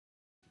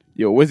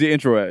Yo, where's the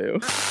intro at, yo?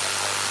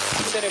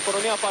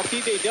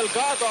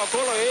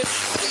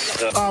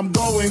 I'm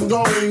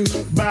going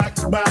back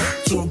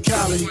to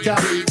Cali.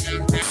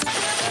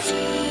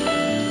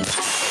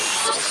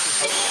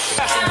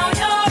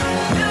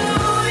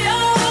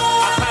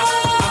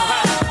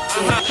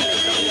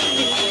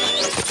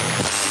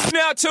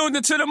 Now tuned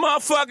into the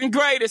motherfucking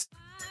greatest.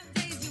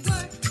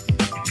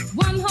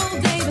 One whole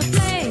day to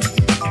play.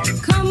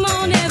 Come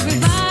on,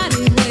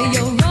 everybody, wear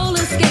your roller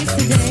skates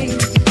today.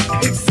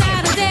 It's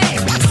Saturday,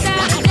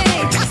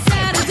 Saturday,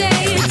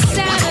 Saturday, it's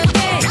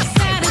Saturday,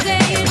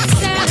 Saturday, it's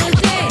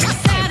Saturday,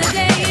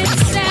 Saturday,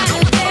 it's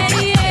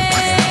Saturday, yeah.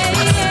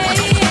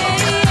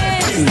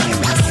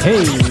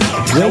 Hey,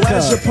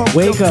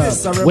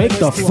 wake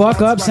the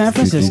fuck up, San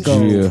Francisco.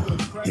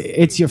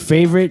 It's your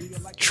favorite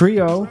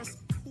trio.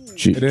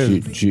 It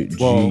is.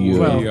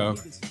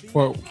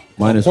 Well,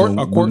 minus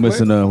we're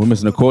missing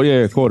a quarter. Yeah,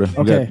 a quarter.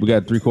 Okay. We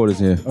got 3 quarters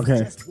here.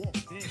 Okay.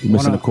 We're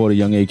missing a quarter,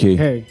 young AK.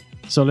 Hey,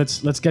 so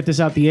let's get this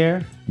out the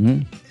air.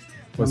 Mm-hmm.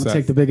 What's I'm that? gonna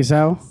take the biggest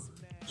L.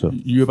 So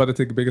You about to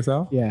take the biggest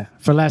out? Yeah,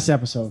 for last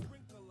episode.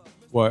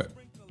 What?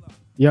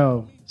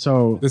 Yo,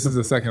 so This is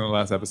the second to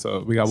last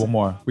episode. We got one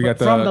more. We got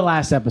from the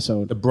last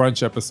episode. the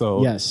brunch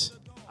episode. Yes.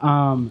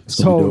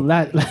 So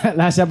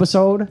last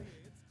episode,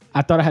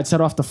 I thought I had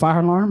set off the fire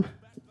alarm.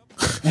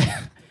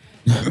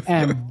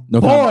 And no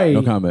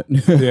comment.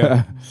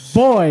 Yeah.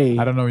 boy,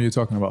 I don't know what you're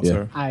talking about, Yeah.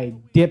 sir. I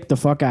dipped the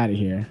fuck out of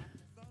here.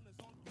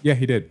 Yeah,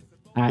 he did.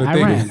 I Good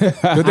ran. thing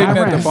that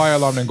ran. the fire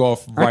alarm didn't go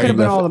off I right. could've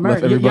been all Left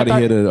American. everybody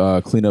here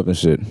to clean up and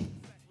shit.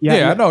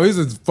 Yeah, I know. He's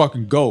a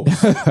fucking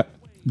ghost.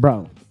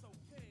 Bro.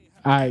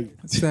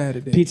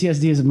 Saturday.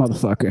 PTSD is a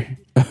motherfucker.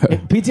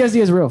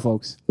 PTSD is real,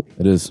 folks.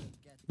 It is.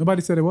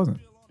 Nobody said it wasn't.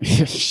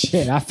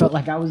 Shit, I felt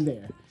like I was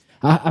there.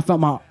 I felt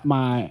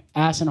my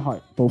ass and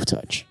heart both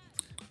touch.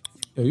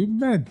 Yo, you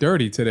mad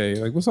dirty today.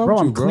 Like, what's up Bro,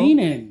 with you, I'm bro?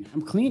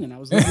 cleaning. I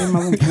was living in my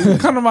room cleaning.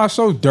 Come to my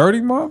show,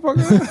 dirty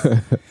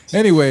motherfucker.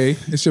 Anyway,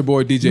 it's your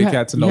boy DJ You have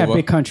Catanova.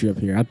 big country up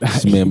here.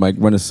 This man Mike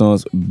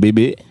Renaissance,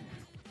 baby.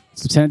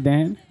 Lieutenant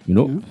Dan. You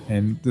know?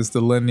 And this is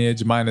the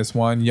Lineage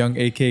 -1. Young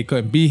AK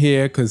couldn't be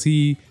here because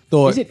he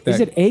thought Is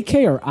it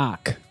AK or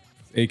AK?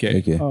 AK.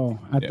 Okay. Oh,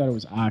 I thought it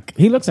was AK.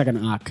 He looks like an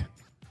AK.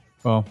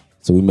 Well,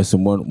 So we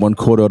missing one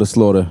quarter of the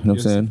slaughter. You know what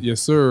I'm saying?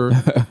 yes, sir.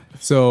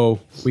 So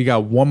we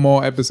got one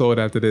more episode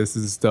after this.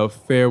 This is the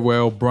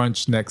farewell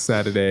brunch next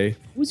Saturday.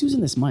 Who's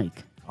using this mic?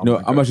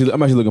 No, I'm actually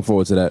looking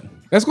forward to that.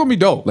 That's gonna be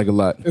dope. Like a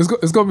lot.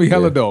 It's gonna be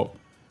hella Yeah. dope.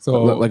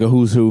 So Like a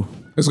who's who.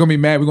 it's gonna be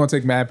mad. We're gonna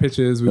take mad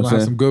pictures. We're Know gonna what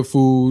have I'm some good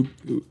food,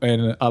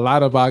 and a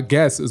lot of our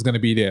guests is gonna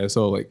be there.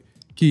 So like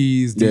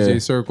Keys, DJ Yeah.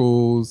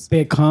 Circles,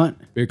 Big cunt.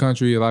 Big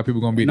Country. A lot of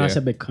people gonna be No, I there.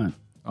 said big cunt.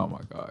 Oh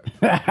my god.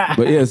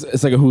 But yeah,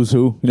 it's like a who's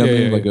who. You know what I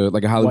Yeah, mean? yeah,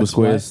 Like a Hollywood What's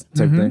Squares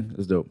type thing.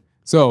 It's dope.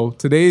 So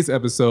today's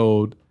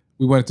episode,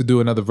 we wanted to do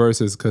another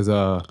versus because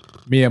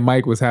me and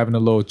Mike was having a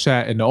little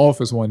chat in the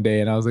office one day,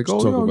 and I was like,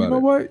 Let's "Oh, talk yo, you about know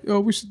it. what? Yo,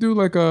 we should do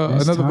like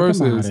Let's another talk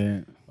versus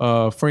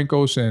about it. Frank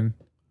Ocean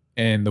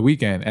and The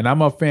Weeknd." And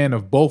I'm a fan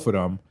of both of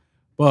them,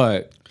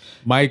 but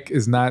Mike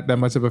is not that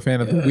much of a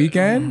fan of The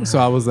Weeknd. So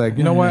I was like,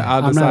 you know what?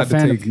 I'll I'm not a decide to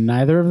fan take. of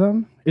neither of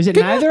them. Is it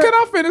Can neither?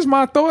 I finish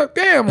my thought?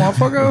 Damn,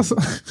 motherfuckers.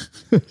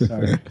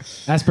 Sorry.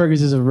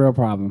 Asperger's is a real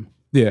problem.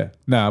 Yeah,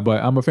 nah,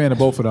 but I'm a fan of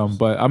both of them.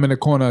 But I'm in the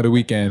corner of The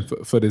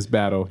Weeknd for this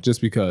battle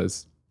just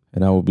because.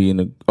 And I will be in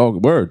the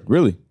word,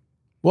 really?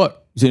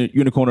 What? You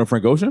in the corner of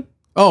Frank Ocean?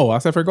 Oh, I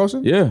said Frank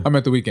Ocean? Yeah. I'm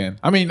at The Weeknd.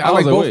 I mean, I I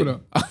like was both like,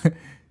 of them.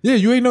 Yeah,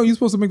 you ain't know you're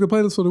supposed to make the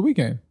playlist for The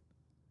Weeknd.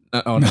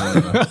 Oh no.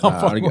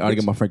 I gotta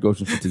get my Frank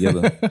Ocean shit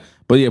together.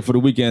 But yeah, for The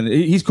Weeknd,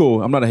 he's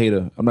cool. I'm not a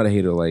hater.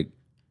 Like,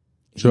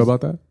 Sure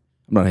about that?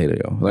 I'm not a hater,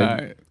 yo. Like,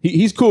 Alright.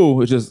 he's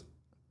cool. It's just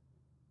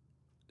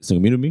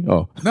singing me to me.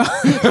 Oh,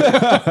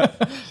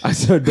 I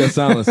said that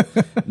silence.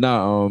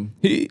 Nah,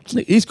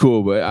 he's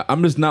cool, but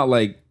I'm just not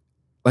like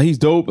he's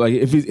dope. Like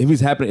if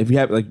he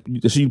had like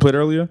the shit you played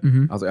earlier,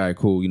 I was like, all right,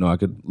 cool. You know, I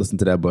could listen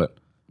to that, but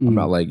I'm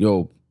not like,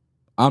 yo,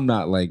 I'm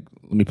not like,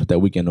 let me put that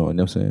Weeknd on. You know what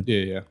I'm saying?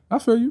 Yeah. I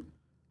feel you.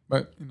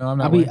 But, you know, I'm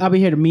not. I'll be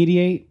here to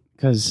mediate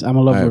because I'm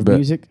a lover Alright, of bet.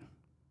 music.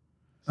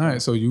 All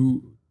right, so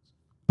you.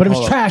 But if it's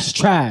Hold on. trash, it's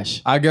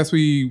trash. I guess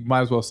we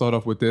might as well start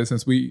off with this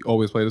since we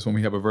always play this when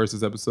we have a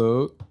versus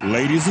episode.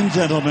 Ladies and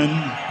gentlemen,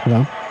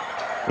 Hello?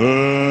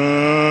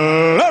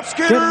 let's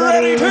get, Get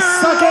ready to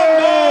suck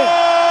it!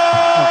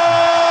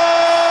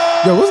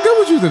 Yo, what's good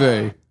with you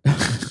today?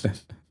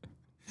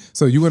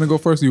 So you want to go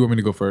first or you want me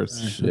to go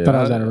first? Yeah, Thought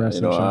I was at a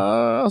wrestling show.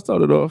 I'll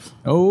start it off.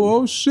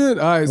 Oh shit.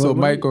 All right, so What-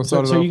 Mike gonna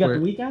start it So off you got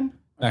with. The Weeknd?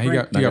 Nah, he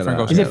got I got Frank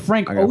that. Ocean. Is it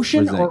Frank I got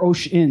Ocean Present. or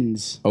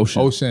Oceans?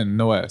 Ocean. Ocean,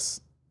 no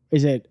S.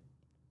 Is it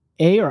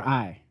A or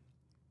I?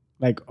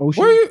 Like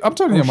Ocean? Where you, I'm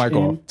turning your mic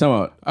Ocean. off. Time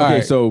out. All Okay,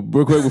 right. so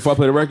real quick before I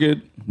play the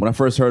record, when I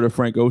first heard of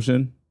Frank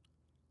Ocean,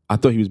 I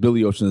thought he was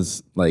Billy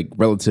Ocean's like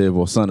relative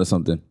or son or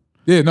something.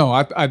 Yeah, no,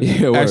 I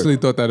Yeah, word. actually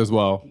thought that as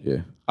well. Yeah.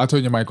 I'll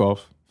turn your mic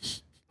off.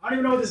 I don't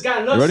even know what this guy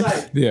You looks ready?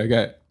 like. Yeah, got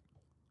it.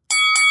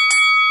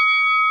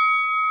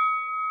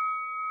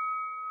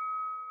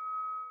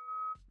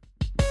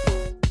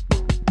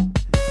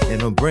 And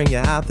it'll bring you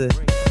out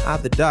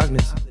the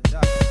darkness.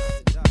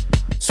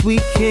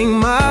 Sweet King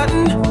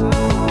Martin,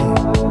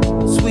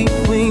 sweet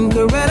Queen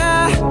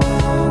Coretta,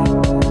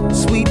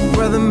 sweet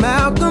Brother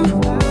Malcolm,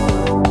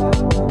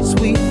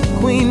 sweet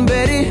Queen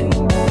Betty,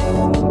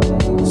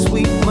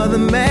 sweet Mother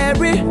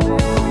Mary,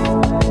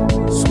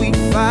 sweet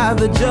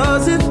Father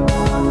Joseph,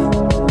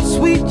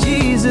 sweet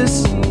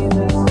Jesus.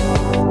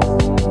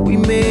 We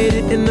made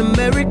it in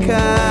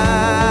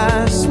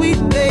America, sweet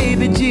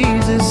baby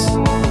Jesus.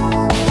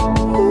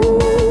 Ooh,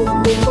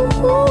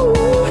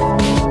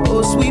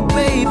 oh, sweet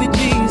baby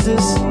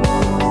Jesus.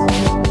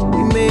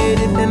 We made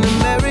it in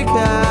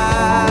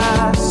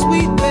America,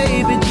 sweet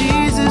baby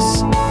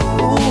Jesus.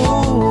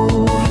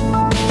 Ooh,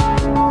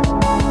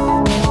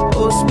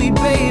 oh, sweet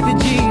baby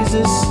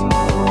Jesus.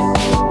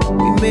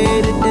 We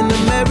made it in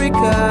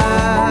America.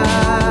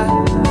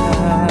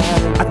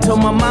 I told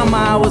my mama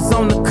I was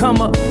on the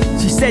come up.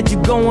 She said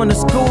you going to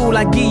school,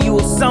 I give you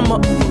a summer.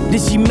 Then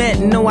she met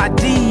no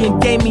ID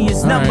and gave me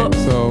his number. Alright,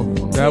 so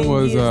that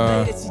was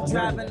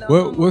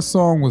what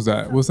song was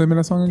that? What's the name of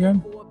that song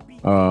again?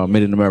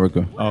 Made in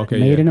America. Oh, okay,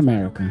 Made yeah. in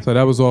America. So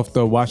that was off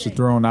the Watch the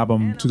Throne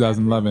album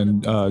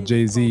 2011,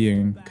 Jay-Z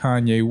and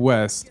Kanye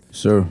West.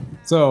 Sure.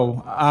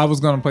 So I was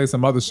gonna play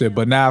some other shit,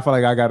 but now I feel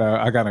like I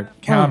gotta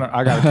counter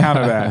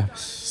that.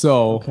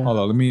 So hold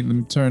on, let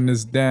me turn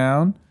this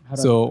down.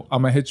 So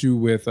I'm gonna hit you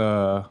with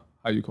how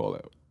you call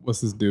it?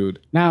 What's this dude?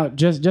 Now,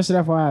 just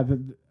an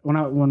FYI,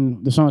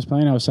 when the song was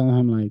playing, I was telling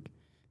him like,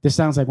 this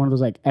sounds like one of those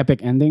like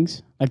epic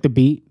endings, like the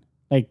beat,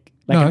 like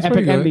No, an it's epic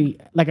pretty good.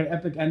 ending, like an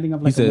epic ending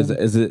of He like. says,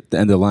 "Is it the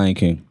end of Lion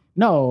King?"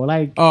 No,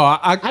 like Oh,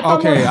 I thought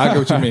okay, that- I get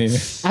what you mean.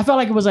 I felt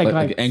like it was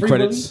like end Free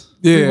credits.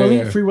 Willy,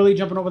 Yeah. Free Willy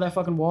jumping over that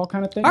fucking wall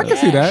kind of thing. I can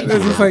see that.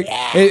 It's just like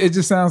it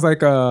just sounds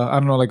like I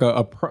don't know, like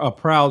a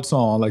proud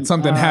song, like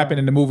something happened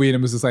in the movie and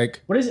it was just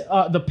like What is it?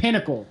 The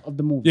pinnacle of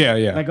the movie. Yeah,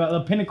 yeah. Like the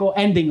pinnacle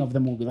ending of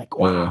the movie. Like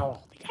wow.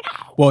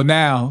 Well,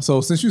 now, so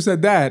since you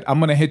said that, I'm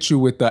gonna hit you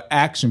with the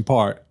action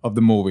part of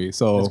the movie.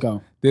 So Let's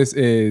go. This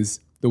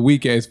is The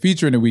Weeknd. It's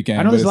featuring The Weeknd.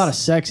 I know there's a but lot of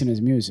sex in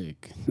his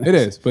music. It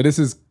is, but this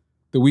is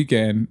The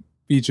Weeknd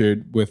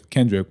featured with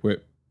Kendrick with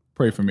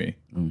 "Pray for Me."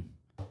 When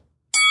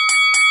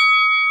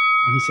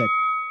he said.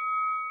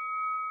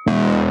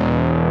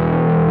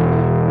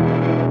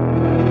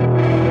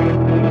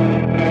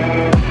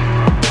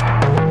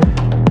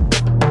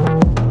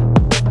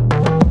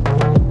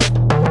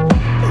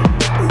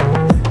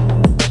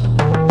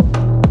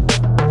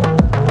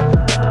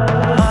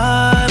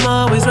 I'm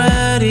always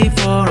ready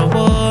for a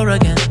war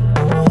again.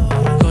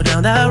 Go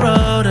down that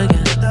road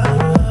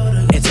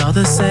again. It's all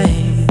the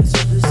same.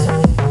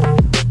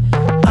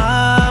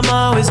 I'm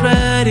always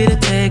ready to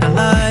take a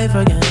life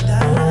again.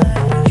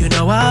 You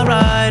know I'll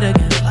ride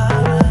again.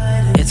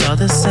 It's all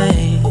the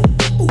same.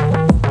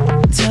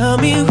 Tell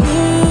me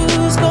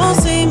who's gonna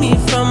save me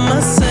from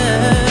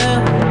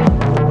myself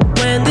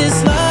when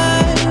this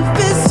life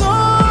is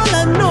all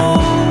I know.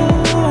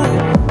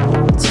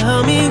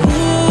 Tell me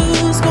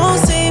who's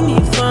gonna save me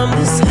from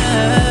this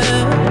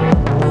hell.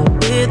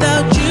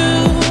 Without you,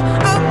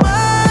 I'm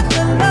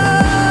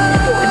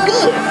alone.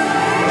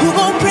 Who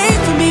gon' pray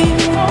for me?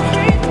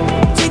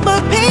 Take my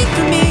pain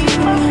for me.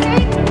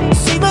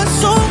 Save my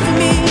soul for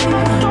me.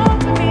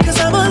 'Cause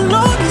I'm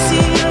alone to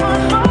see.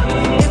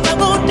 If I'm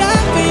gon'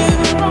 die for you,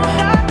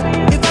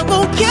 if I'm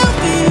gon' kill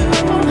for you,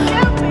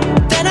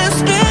 then I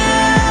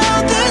spill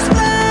this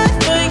blood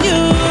for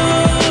you.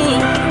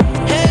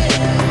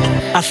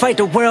 Hey. I fight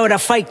the world, I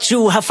fight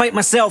you, I fight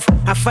myself,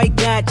 I fight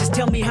God. Just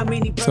tell me how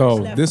many. So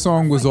this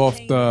song was off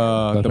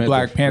the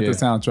Black Panther yeah.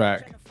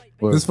 soundtrack.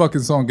 Word. This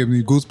fucking song gives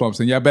me goosebumps,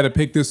 and y'all better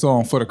pick this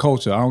song for the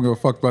culture. I don't give a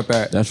fuck about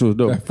that. That shit was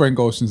dope. That Frank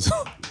Ocean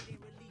song.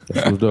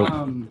 That was dope.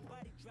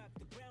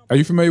 Are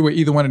you familiar with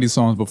either one of these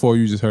songs before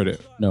you just heard it?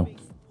 No.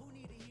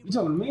 You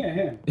talking to me or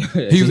him?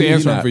 He was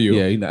answering not- for you.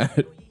 Yeah, he not.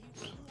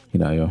 He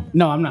not, yo.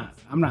 No, I'm not.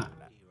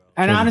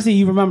 And honestly,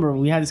 you remember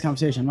we had this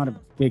conversation. I'm not a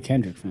big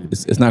Kendrick fan.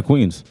 It's not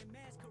Queens.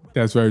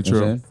 That's very You know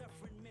what true. I'm saying?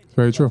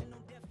 Very true.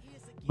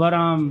 But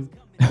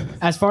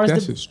as far as That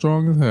the shit's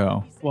strong as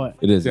hell. what,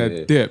 It is. That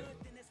yeah. dip.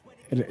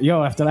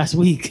 yo, after last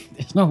week,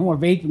 there's no more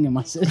vaping in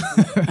my system.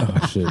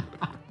 Oh, shit.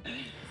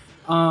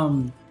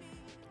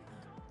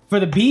 For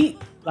the beat,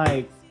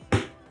 like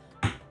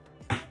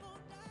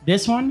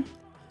this one,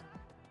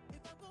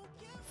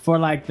 for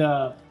like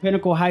the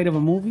pinnacle height of a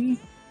movie,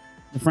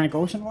 the Frank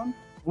Ocean one.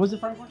 What was the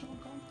Frank Ocean one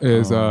called?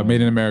 Is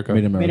Made in America. Made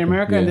in America. Made in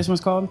America, Yeah. and this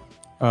one's called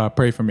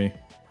Pray for Me.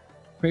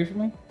 Pray for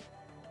Me.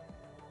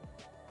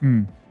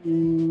 Hmm.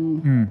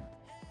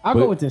 I'll But-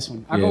 go with this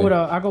one. I'll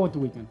yeah. go with the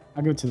Weeknd.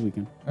 I'll give it to the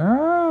Weeknd.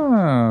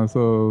 Ah,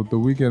 so The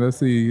Weeknd. Let's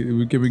see.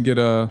 We get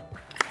a.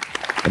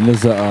 And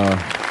there's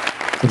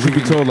but you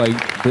be told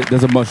like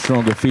there's a much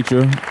stronger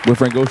feature with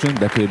Frank Ocean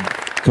that could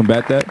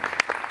combat that.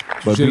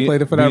 But Should've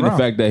played it for that being the round.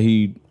 fact that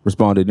he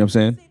responded, you know what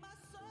I'm saying?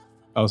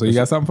 Oh, so you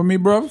got something for me,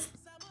 bro?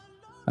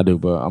 I do,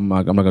 but I'm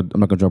not gonna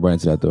jump right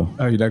into that though.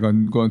 Oh, you're not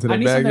gonna go into I that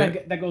need bag something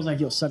yet? that goes like,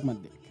 "Yo, suck my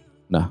dick."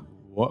 Nah,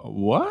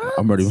 What?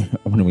 I'm ready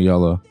when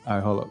y'all are. All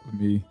right, hold up. Let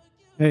me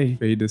Hey,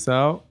 fade this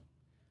out.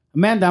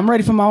 Amanda, I'm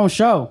ready for my own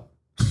show.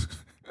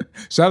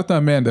 Shout out to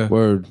Amanda.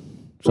 Word.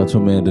 Shout out to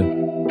Amanda.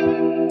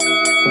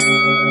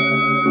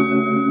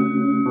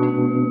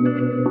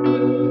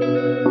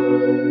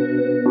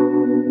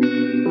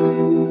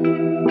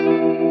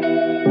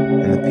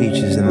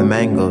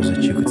 clothes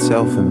that you could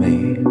sell for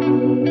me.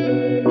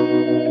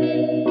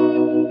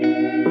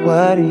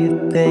 What do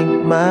you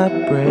think my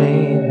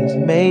brain is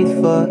made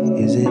for?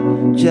 Is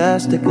it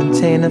just a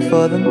container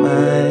for the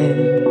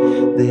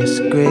mind? This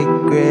great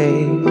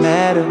gray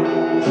matter.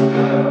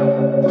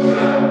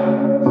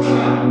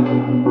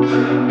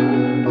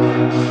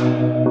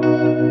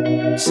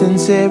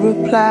 Sincere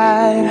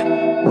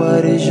replied,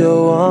 what is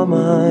your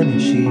woman?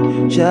 Is she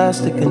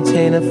just a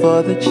container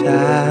for the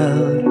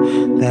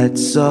child? That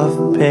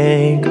soft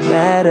pink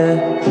matter.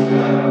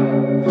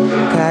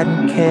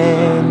 Cotton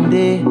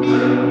candy,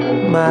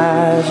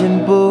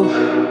 Majin Buu.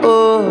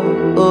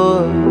 Oh,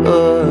 oh,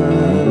 oh.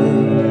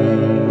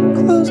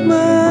 Close my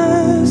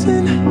eyes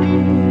and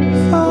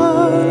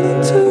fall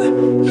into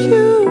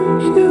you.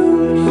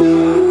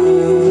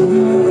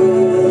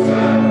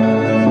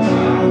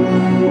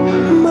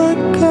 My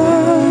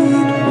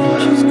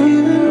God, she's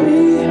giving me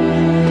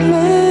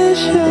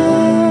pleasure.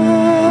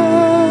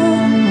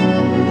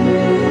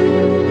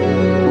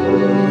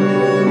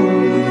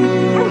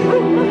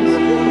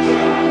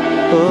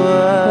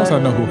 I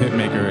know who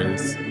Hitmaker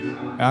is.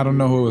 I don't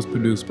know who it was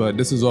produced, but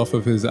this is off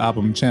of his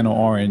album Channel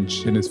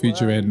Orange, and it's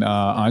featuring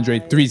Andre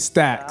 3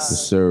 Stacks.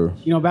 Yes, sir.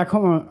 You know, back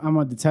home, I'm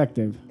a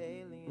detective.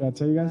 Did I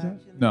tell you guys that?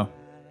 No,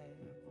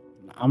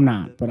 I'm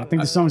not, but I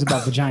think the song's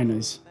about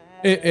vaginas.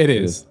 it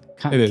is.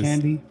 Cotton It is.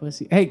 candy,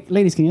 pussy. Hey,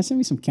 ladies, can you send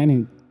me some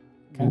candy?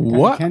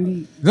 What?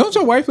 Candy? Don't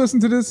your wife listen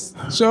to this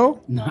show?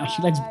 Nah,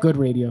 she likes good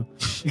radio.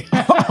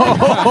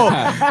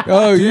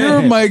 Oh,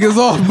 your mic is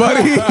off,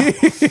 buddy.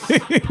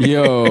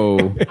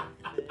 Yo.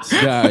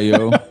 Sky,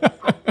 yo.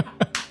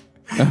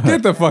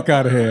 Get the fuck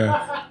out of here.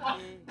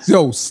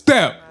 Yo,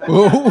 Step.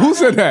 Who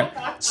said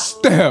that?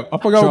 Step. I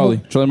forgot.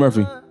 Charlie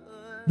Murphy.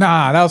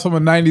 Nah, that was from a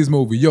 90s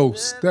movie. Yo,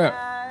 Step.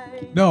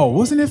 No,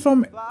 wasn't it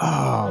from... You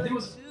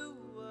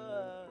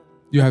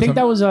I have think some-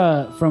 that was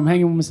from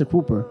Hanging with Mr.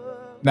 Cooper.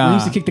 Nah. He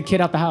used to kick the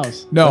kid out the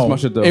house. No, That's my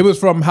shit, though. it was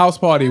from House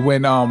Party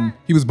when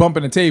he was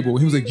bumping the table.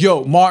 He was like,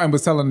 "Yo," Martin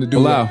was telling him to do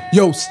Bilal. it.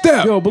 Yo,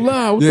 Step. Yo,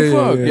 Bilal, what Yeah, the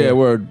fuck? yeah, Yeah, yeah.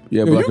 word. Yeah,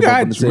 Yo, Bilal you could bump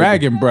got on the table.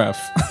 dragon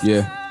breath.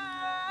 Yeah.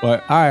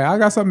 But all right, I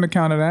got something to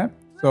counter that.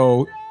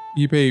 So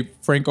he paid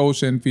Frank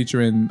Ocean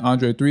featuring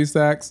Andre 3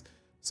 Stacks.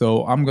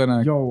 So I'm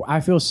gonna. Yo, I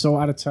feel so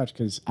out of touch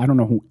because I don't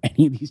know who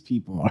any of these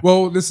people are.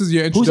 Well, this is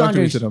your Who's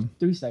introductory Andre to them.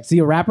 3 Stacks? Is he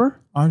a rapper?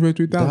 Andre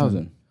 3000.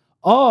 1,000.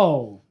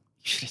 Oh,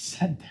 you should have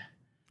said that.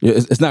 Yeah,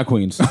 it's not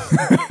Queens. All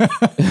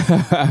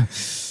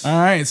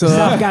right, so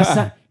South got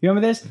some, you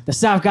remember this? The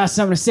South got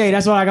something to say.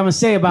 That's what I'm gonna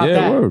say about Yeah,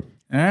 that. word.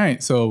 all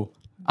right, so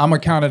I'm gonna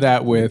counter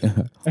that with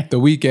The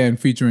Weeknd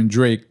featuring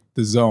Drake,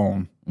 The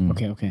Zone.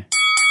 Okay.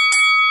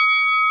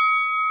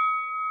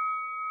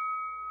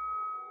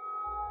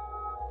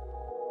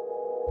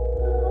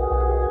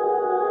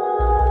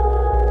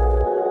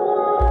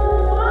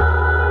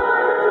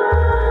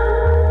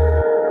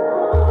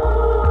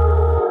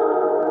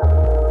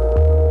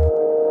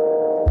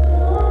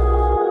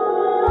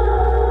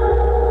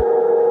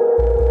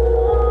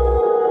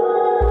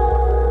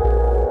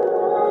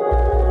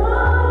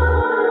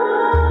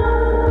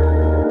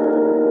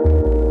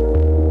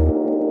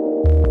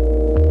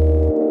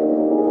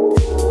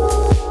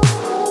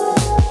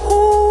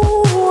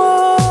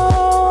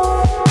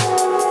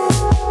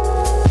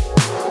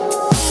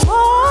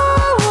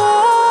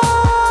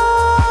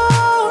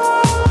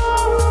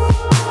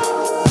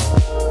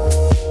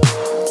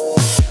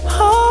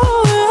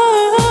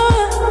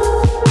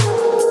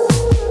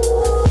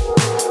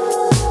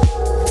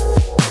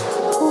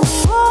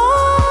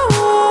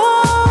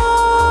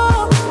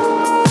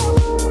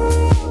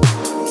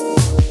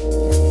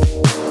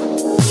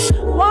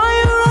 Why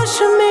you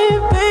rushing me,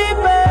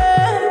 baby?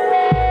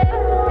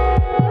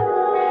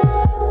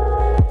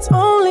 It's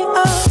only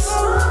us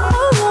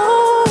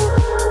alone.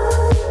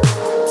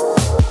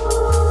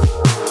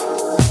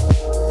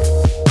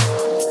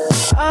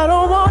 I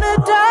don't wanna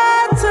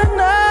die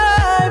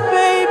tonight,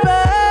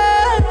 baby.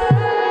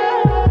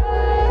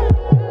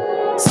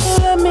 So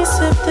let me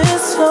sip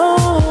this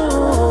song.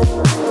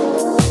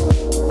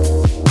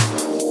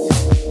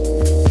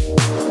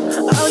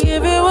 I'll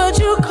give it what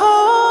you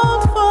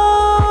called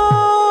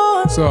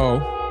for.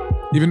 So,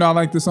 even though I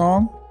like the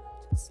song,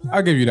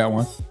 I'll give you that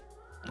one.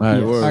 All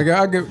right, word.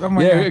 I'll give. I'm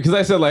like, Yeah, because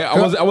I said like I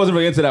wasn't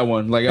really into that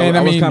one. Like and I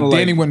I was mean, kind of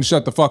Danny like wouldn't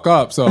shut the fuck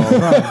up. So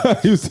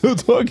he was still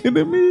talking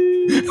to me.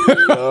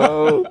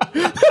 Yo.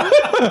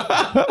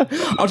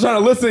 I'm trying to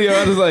listen, yo.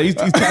 I was like he's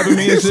tapping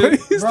me and shit.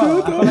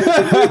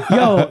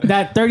 Yo,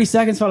 that 30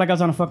 seconds felt like I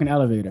was on a fucking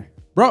elevator.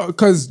 bro,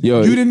 because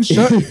Yo. you didn't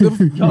shut the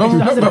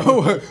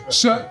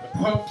shut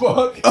the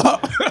fuck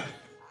up.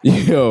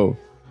 Yo,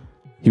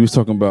 he was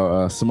talking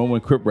about Samoan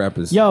Crip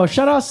rappers. Yo,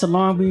 shout out to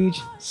Long Beach,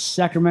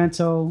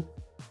 Sacramento,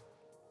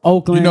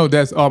 Oakland. You know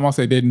that's all I'm gonna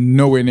say. They're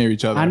nowhere near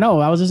each other. I know.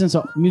 I was listening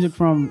to music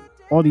from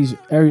all these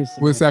areas.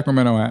 Where's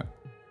Sacramento at?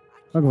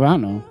 Fuck if I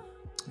know.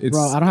 It's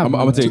Bro, I don't have. I'm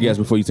gonna take a guess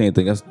before you say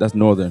anything. That's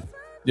northern.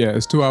 yeah,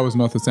 it's 2 hours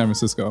north of San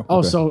Francisco.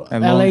 Oh, so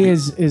And LA Long Beach.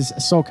 is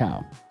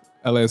SoCal.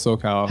 LA is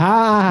SoCal.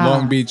 Ha.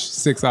 Long Beach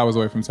 6 hours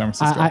away from San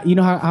Francisco. You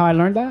know how I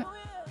learned that?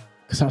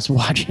 Because I was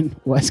watching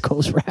West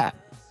Coast rap.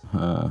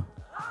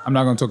 I'm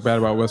not going to talk bad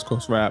about West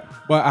Coast rap,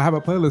 but I have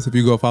a playlist. If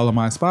you go follow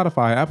my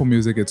Spotify, Apple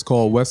Music, it's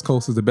called West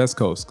Coast is the Best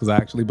Coast because I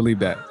actually believe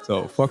that.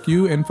 So fuck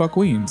you and fuck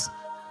Queens.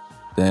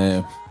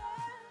 Damn.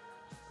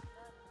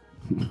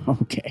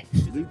 Okay.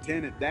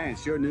 Lieutenant Dan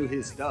sure knew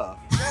his stuff.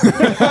 Yo,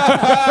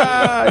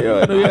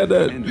 I know you had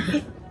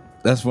that.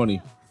 That's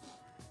funny.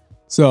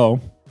 So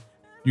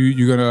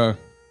you're gonna.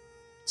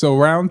 So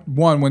round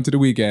 1 went to The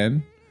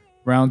Weeknd.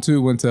 Round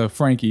 2 went to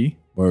Frankie,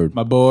 Word.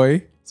 my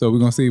boy. So we're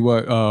gonna see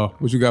what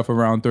you got for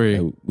round 3.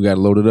 Hey, we got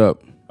to load it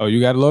up. Oh, you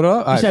got to load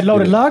up. You said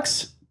Loaded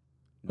Lux?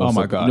 Oh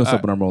my God. You know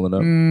something I'm rolling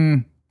up.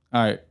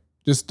 All right,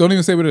 just don't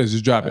even say what it is.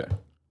 Just drop it.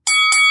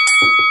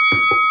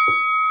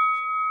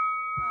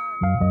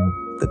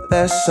 The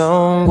best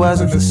song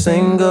wasn't the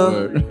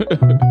single,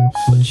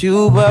 but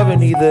you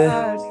weren't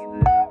either.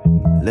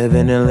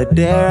 Living in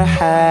Ladera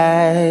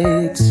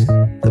Heights,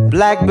 the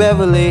Black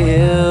Beverly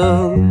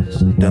Hills,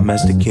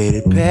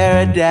 domesticated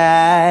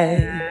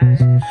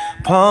paradise,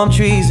 palm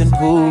trees and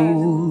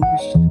pools.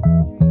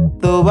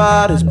 The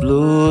water's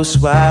blue,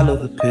 swallow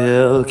the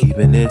pill,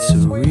 keeping it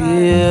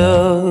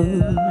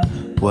surreal.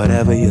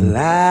 Whatever you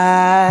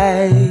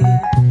like,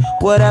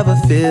 whatever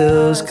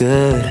feels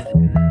good.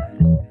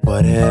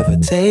 Whatever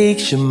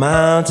takes your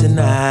mountain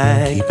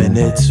high, keeping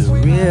it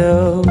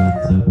surreal.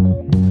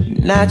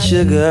 Not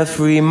sugar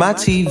free, my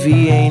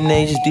TV ain't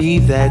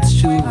HD,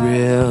 that's too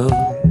real.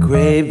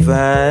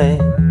 Grapevine,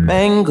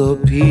 mango,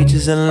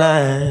 peaches and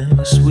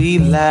lime.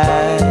 Sweet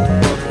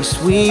life,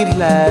 sweet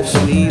life,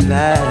 sweet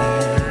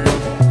life.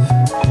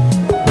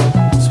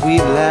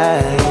 Sweet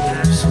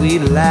life,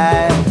 sweet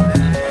life.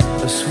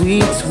 A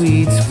sweet,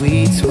 sweet,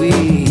 sweet,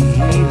 sweet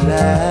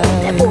life.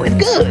 That boy is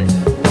good.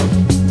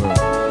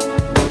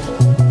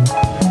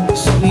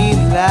 Sweet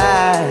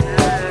life,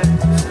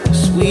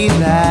 sweet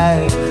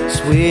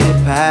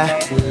pie.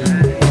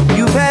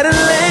 You've had a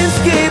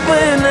landscaper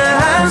and a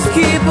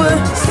housekeeper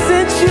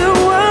since you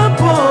were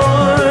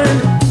born.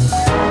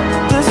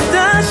 The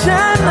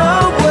sunshine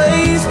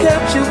always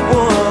kept you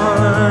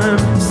warm.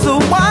 So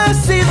why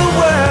see the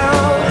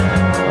world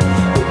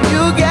if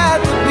you got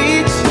the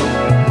beach?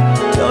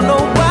 Don't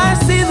know why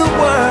see the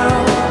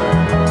world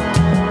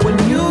when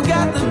you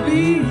got the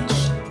beach.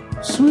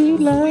 Sweet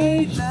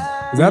life.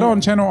 Is that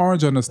on Channel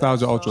Orange or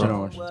Nostalgia Ultra? Channel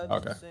Orange.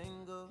 Okay.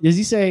 Does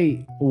he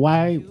say,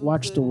 why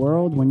watch the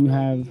world when you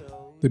have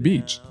The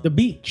beach. the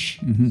beach?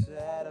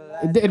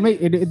 It did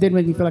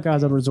make me feel like I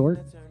was at a resort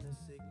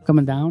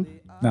coming down.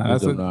 Nah,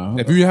 that's don't know.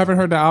 if you haven't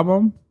heard the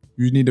album,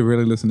 you need to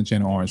really listen to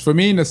Channel Orange. For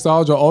me,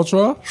 Nostalgia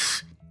Ultra,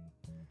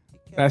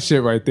 that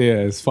shit right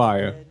there is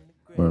fire.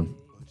 Word.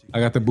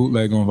 I got the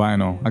bootleg on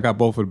vinyl. I got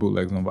both of the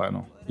bootlegs on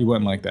vinyl. He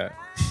wasn't like that.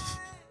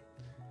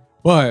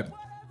 But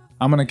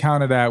I'm gonna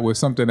counter that with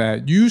something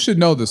that you should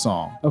know the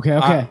song. Okay.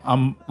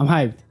 I'm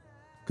hyped.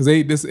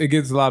 Because it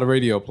gets a lot of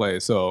radio play.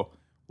 So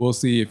we'll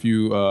see if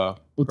you heard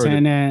it.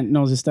 Lieutenant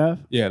knows his stuff.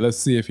 Yeah, let's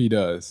see if he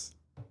does.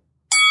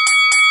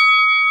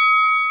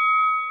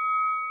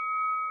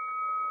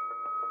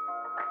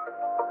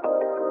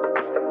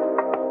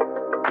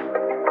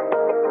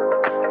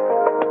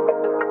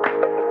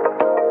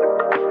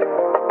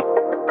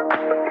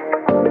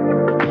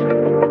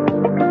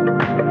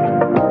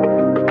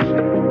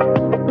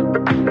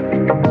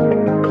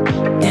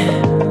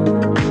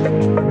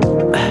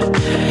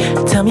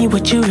 Tell me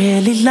what you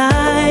really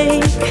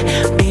like.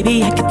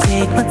 Baby, I can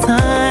take my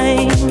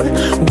time.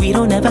 We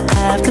don't ever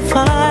have to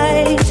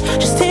fight.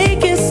 Just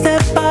take it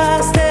step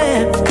by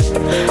step.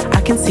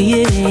 I can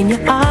see it in your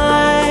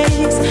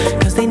eyes,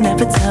 cause they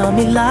never tell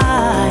me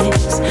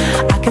lies.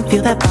 I can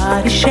feel that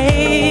body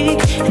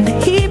shake and the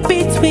heat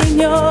between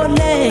your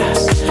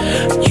legs.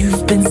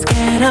 You've been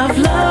scared of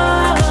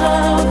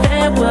love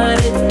and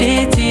what it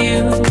did to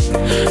you.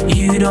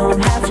 You don't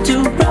have to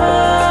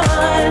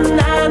run,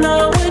 I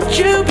know what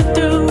you've been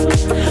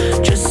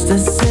through. Just a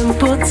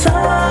simple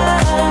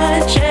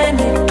touch and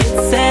it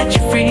can set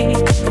you free.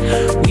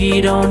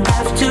 We don't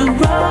have to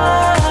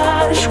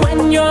rush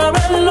when you're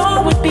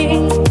alone with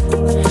me.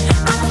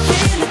 I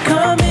feel it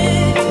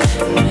coming,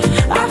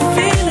 I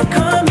feel it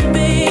coming,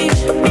 babe.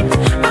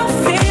 I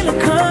feel it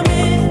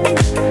coming,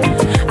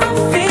 I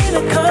feel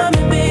it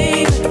coming,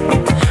 babe.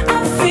 I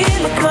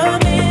feel it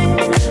coming,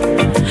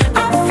 I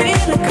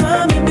feel it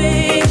coming,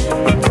 babe.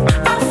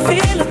 I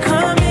feel it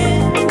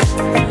coming,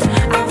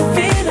 I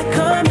feel it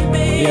coming,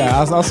 babe.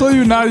 Yeah, I saw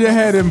you nod your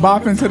head and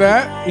bop into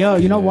that. Yo,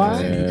 you know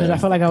why? Because I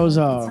felt like I was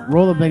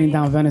rollerblading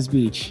down Venice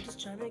Beach.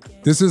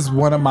 This is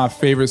one of my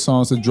favorite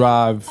songs to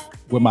drive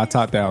with my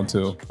top down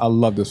to. I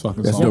love this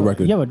fucking That's song. the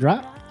record. You have a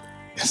drop?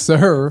 Yes,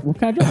 sir. What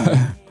kind of drop?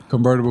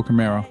 Convertible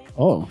Camaro.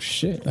 Oh,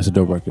 shit. That's a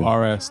dope record.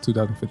 RS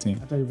 2015. I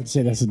thought you were going to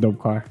say that's a dope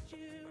car.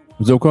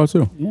 It's a dope car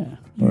too. Yeah.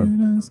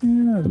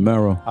 The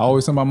Marrow. I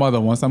always tell my mother,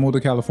 once I moved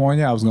to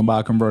California, I was going to buy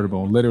a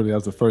convertible. Literally, that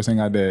was the first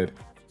thing I did.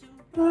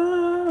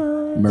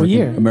 American,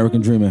 year?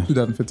 American Dreaming.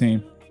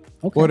 2015.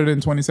 Okay. Ordered in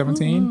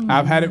 2017.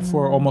 I've had it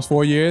for almost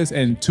 4 years,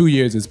 and 2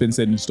 years it's been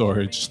sitting in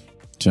storage.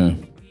 Sure.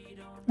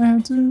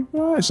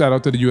 Shout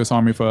out to the U.S.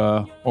 Army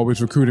for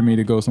always recruiting me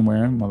to go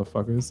somewhere,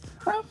 motherfuckers.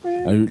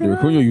 Are you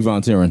recruiting or you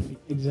volunteering?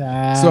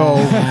 Exactly. So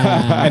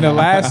in the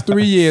last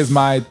 3 years,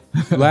 my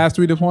last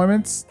 3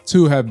 deployments,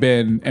 2 have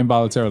been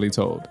involuntarily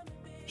told.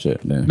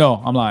 Shit, man.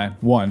 No, I'm lying.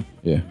 1.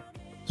 Yeah.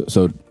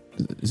 So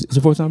it's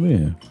your first time being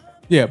here?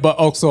 Yeah, but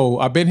also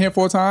I've been here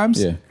 4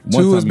 times. Yeah.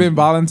 2 has been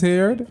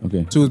volunteered.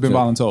 Okay. 2 has been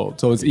voluntold.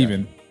 So it's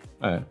even.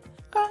 All right.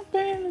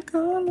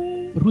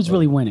 But who's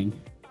really winning?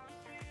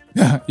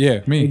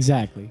 Yeah, me.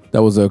 Exactly.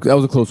 That was a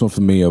close one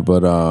for me,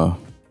 but I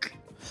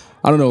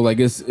don't know. Like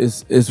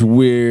it's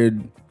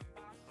weird,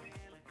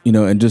 you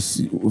know, and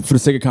just for the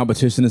sake of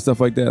competition and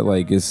stuff like that.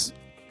 Like it's,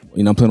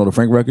 you know, I'm playing all the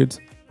Frank records.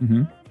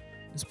 Mm-hmm.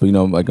 But you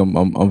know, like I'm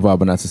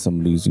vibing out to some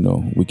of these, you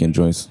know, weekend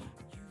joints.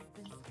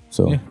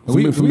 So Yeah.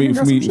 for me,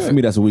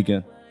 that's a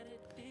weekend.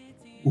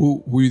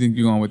 Who you think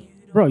you're going with?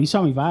 Bro, you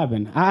saw me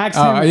vibing. I asked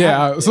him.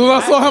 Yeah. So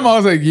I saw him. I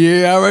was like,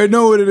 yeah, I already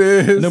know what it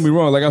is. Don't get me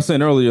wrong. Like I was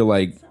saying earlier,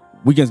 like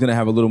weekend's gonna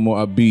have a little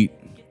more upbeat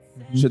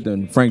shit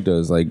than Frank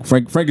does. Like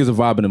Frank is a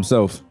vibe in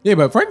himself. Yeah,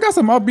 but Frank got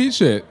some upbeat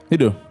shit. He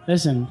do.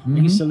 Listen, I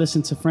used to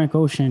listen to Frank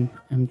Ocean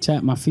and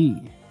tap my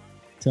feet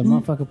till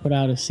motherfucker put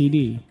out a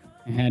CD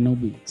and had no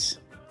beats.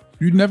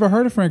 You never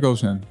heard of Frank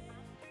Ocean?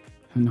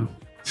 I know.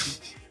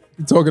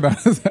 You talking about?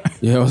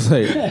 Yeah, I was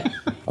like, I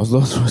was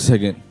lost for a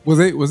second. Was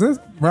this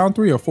round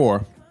 3 or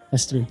 4?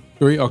 That's 3.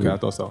 3? Okay, I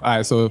thought so. All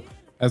right, so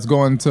that's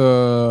going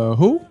to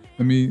who?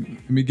 Let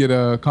me get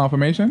a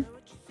confirmation.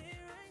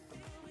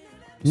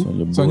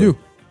 It's on you. All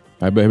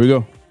right, but here we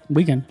go.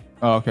 Weekend.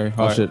 Oh, okay.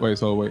 All right. shit.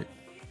 Wait.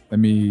 Let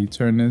me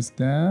turn this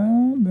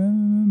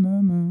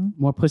down.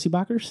 More pussy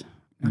bockers?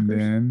 And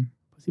then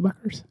Pussy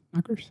bockers?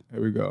 Knockers?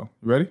 here we go.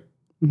 You ready?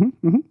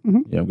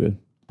 Yeah, I'm good.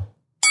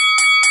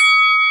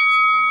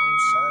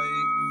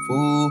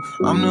 Fool,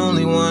 I'm the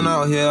only one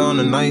out here on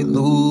the night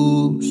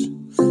loops.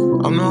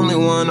 I'm the only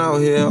one out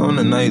here on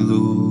the night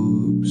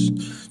loops.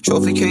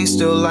 Trophy case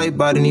still light,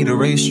 body need a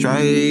race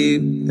stripe.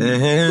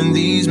 And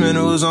these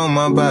minerals on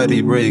my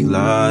body break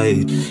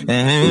light.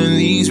 And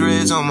these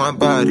reds on my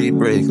body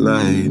break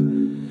light.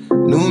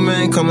 New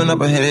man coming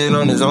up ahead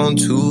on his own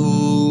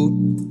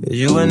too. Is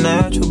you a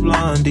natural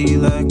blondie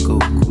like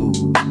Goku?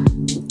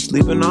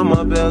 Sleeping on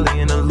my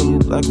belly in a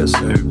loop like a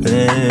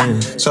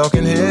serpent.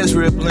 Talking heads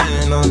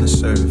rippling on the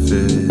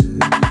surface.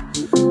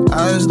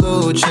 Eyes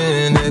low,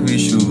 chin, heavy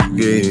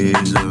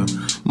shoegazer.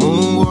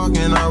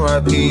 Moonwalking,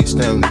 R.I.P.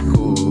 Stanley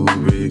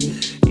Kubrick.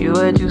 You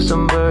had you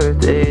some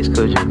birthdays,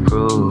 could you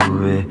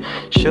prove it?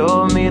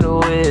 Show me the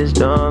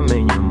wisdom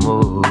in your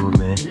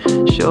movement.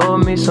 Show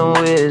me some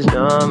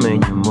wisdom in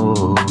your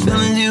movement.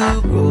 Feelings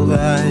you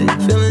provide,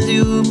 feelings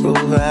you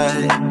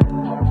provide.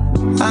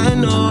 I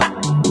know.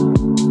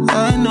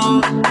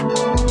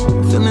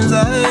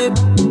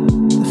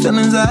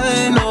 Feelings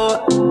I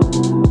know.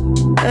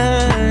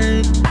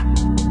 Hey.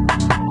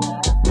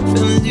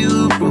 Feelings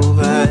you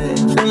provide,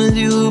 feelings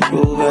you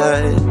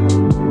provide.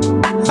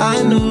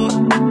 I know.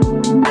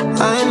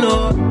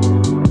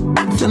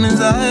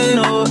 Feelings I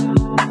know,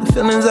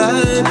 feelings I.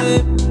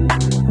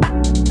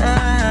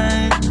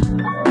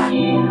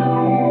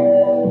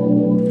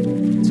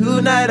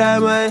 Tonight I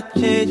might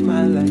change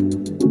my life.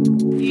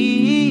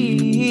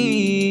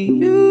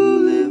 You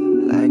live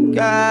like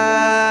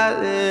I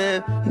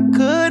live. You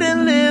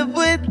couldn't live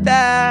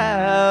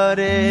without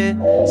it.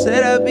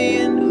 Said I'd be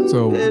in.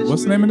 So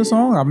what's the name of the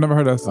song? I've never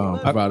heard that song.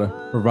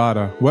 Bravada.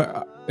 Bravada.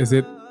 What is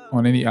it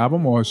on any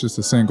album or it's just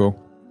a single?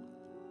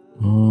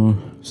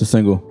 It's a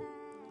single.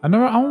 I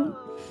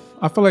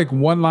feel like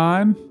one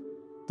line,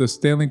 the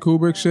Stanley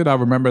Kubrick shit, I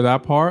remember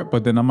that part,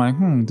 but then I'm like,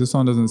 this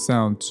song doesn't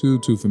sound too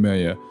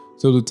familiar.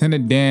 So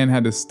Lieutenant Dan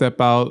had to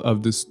step out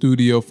of the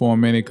studio for a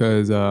minute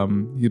because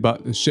he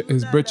about to shit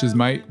his britches,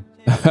 mate.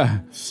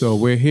 So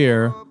we're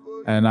here,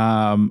 and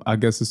I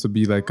guess this will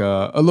be like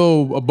a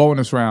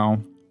bonus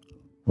round.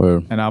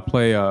 Word. And I'll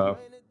play. I'll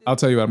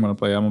tell you what I'm gonna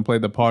play. I'm gonna play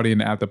the party and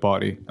the after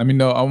party. I mean,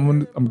 no,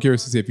 I'm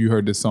curious to see if you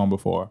heard this song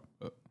before.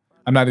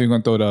 I'm not even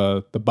gonna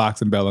throw the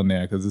boxing bell in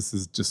there because this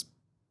is just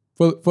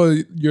for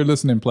your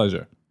listening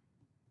pleasure.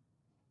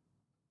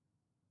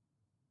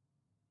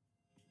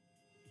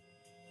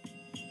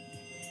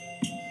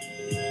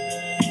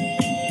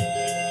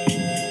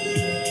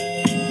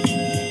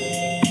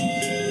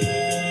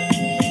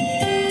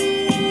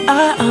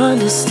 I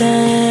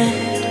understand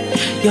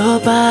your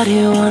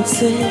body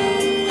wants it.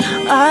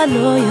 I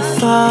know your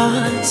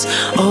thoughts.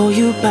 Oh,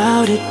 you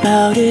bout it.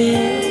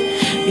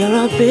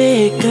 You're a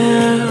big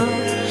girl,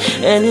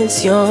 and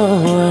it's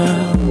your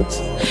world.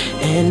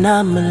 And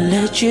I'ma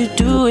let you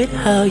do it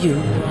how you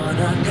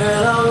wanna,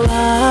 girl.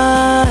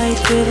 Right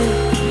with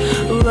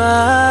it,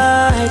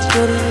 right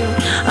with it.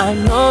 I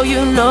know you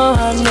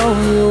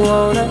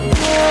wanna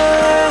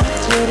get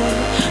with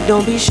it.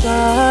 Don't be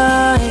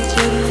shy with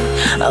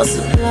it. I'll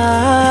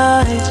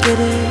supply with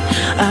it.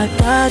 I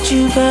got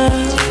you,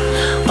 girl.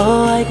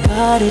 Oh, I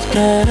got it,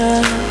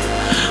 girl.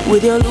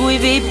 with your Louis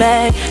V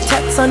bag,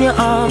 tats on your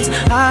arms,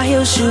 high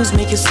heel shoes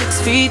make you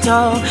 6 feet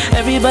tall.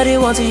 Everybody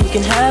wants it, you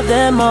can have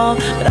them all,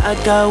 but I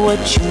got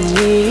what you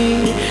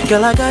need.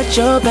 Girl, I got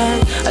your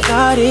back, I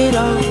got it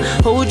all.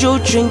 Hold your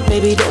drink,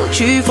 baby, don't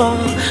you fall.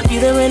 Be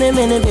there in a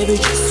minute, baby,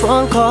 just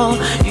one call.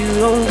 You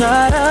don't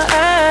gotta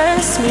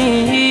ask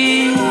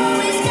me.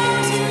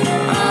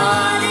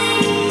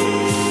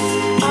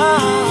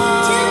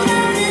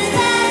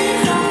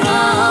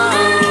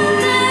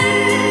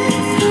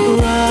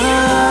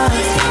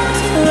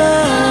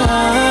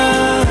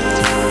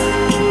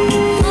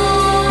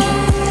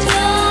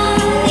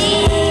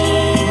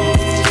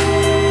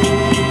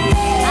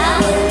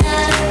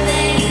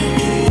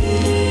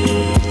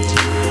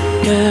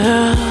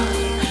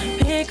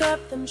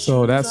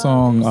 So that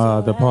song,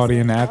 "The Party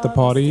and the After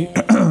Party,"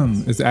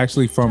 is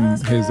actually from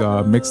his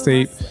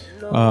mixtape,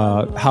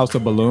 "House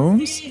of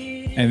Balloons,"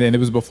 and then it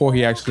was before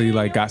he actually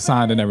like got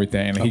signed and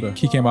everything. And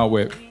he came out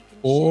with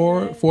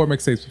four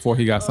mixtapes before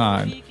he got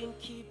signed.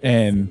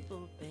 And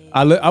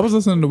I was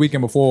listening to the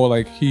weekend before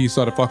like he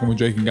started fucking with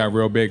Drake and got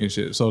real big and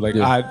shit. So like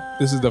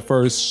this is the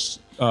first.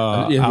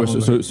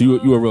 Album. So you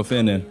were a real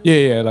fan then?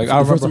 Yeah. Like so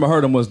the first time I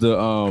heard him was the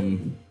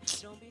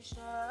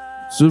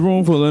 "It's a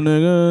room full of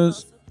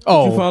niggas."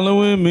 You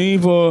following me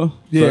for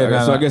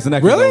so I guess the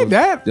next really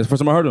that's the first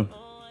time I heard him.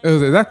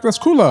 That's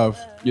Cool Love.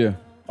 Yeah.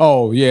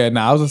 Oh yeah.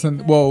 I was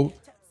listening. Well,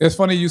 it's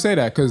funny you say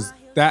that because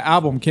that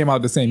album came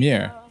out the same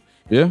year.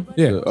 Yeah.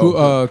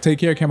 Take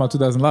Care came out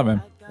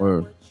 2011.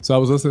 Word. So I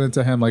was listening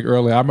to him like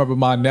earlier. I remember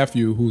my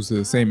nephew, who's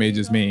the same age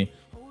as me,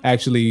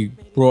 actually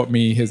brought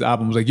me his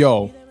album. Was like,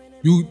 "Yo,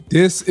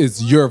 this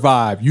is your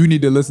vibe. You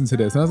need to listen to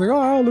this." And I was like,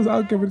 "Oh,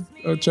 I'll give it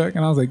a check."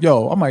 And I was like,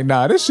 "Yo," I'm like,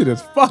 "Nah, this shit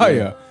is fire."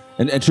 Yeah.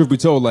 And truth be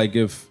told, like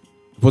if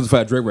it wasn't for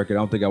that Drake record, I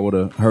don't think I would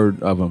have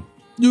heard of him.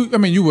 You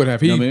would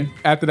have. You know what I mean?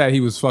 After that, he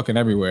was fucking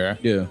everywhere.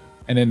 Yeah.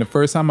 And then the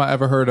first time I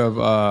ever heard of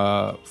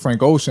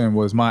Frank Ocean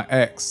was my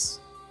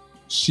ex.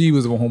 She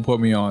was the one who put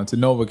me on to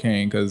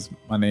Novocaine because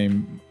my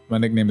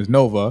nickname is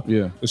Nova.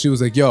 Yeah. So she was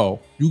like,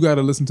 "Yo, you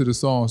gotta listen to the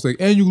song." It's like,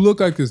 "And you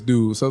look like this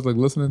dude." So I was like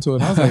listening to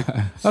it. And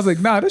I was like,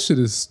 "Nah, this shit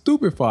is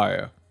stupid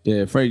fire."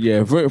 Yeah, Frank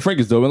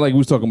is dope. And like we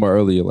was talking about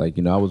earlier, like,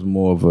 I was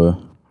more of a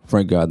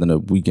Frank guy than a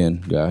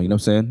Weekend guy. You know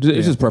what I'm saying?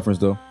 It's just preference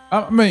though.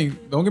 I mean,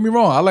 don't get me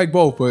wrong. I like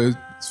both, but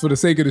it's for the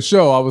sake of the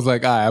show, I was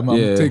like, all right, I'm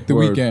gonna take the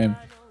Weekend.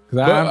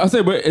 But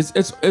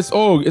it's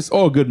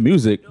all good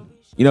music.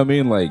 You know what I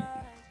mean? Like,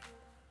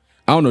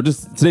 I don't know.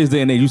 Just today's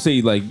day and age, you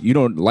say like you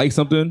don't like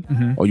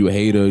something or you a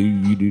hater,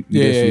 you do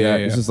this, that.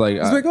 It's just like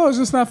it's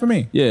just not for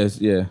me. Yes,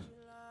 yeah.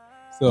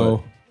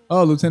 So,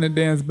 Lieutenant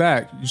Dan's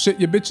back. You shit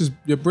your britches,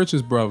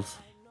 bruv.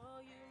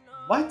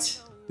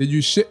 What? Did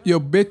you shit your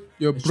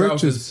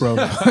britches, bro?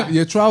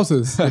 Your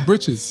trousers, your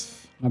britches.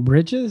 My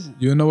britches?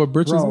 You know what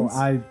britches Bro, is?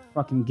 I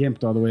fucking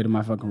gimped all the way to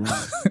my fucking room.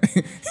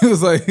 It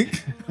was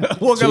like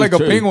walking like a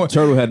penguin.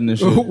 Turtle head in this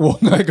shit.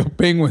 Walking like a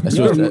penguin.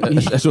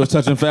 That shit was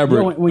touching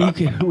fabric. Yo, when you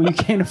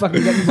came to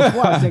fucking get me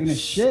before, I was taking a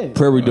shit.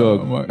 Prairie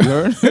dog. You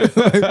heard?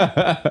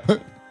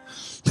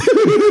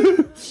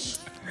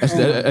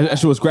 That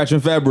shit was scratching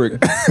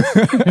fabric.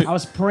 I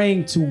was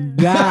praying to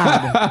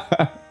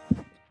God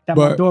that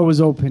my door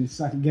was open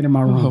so I could get in my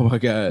room. Oh my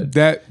God.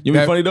 You'd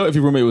be funny though if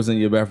your roommate was in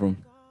your bathroom.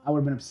 I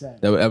would have been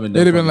upset. That would have been.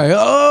 They'd have been like,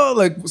 "Oh,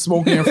 like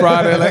Smokey and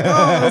Friday, like,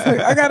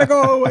 I gotta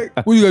go." Like,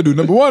 what you gotta do?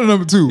 Number 1 or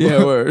number 2?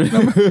 Yeah, word.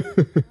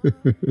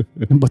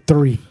 Number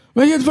 3.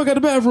 Man, get the fuck out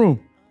of the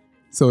bathroom.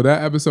 So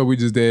that episode we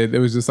just did, it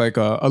was just like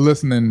a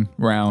listening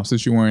round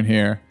since you weren't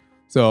here.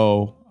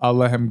 So I'll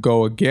let him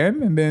go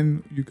again, and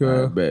then you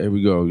could. Right, here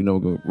we go. We'll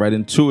go right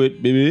into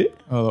it, baby.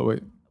 Oh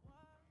wait.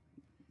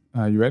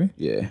 You ready?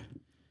 Yeah.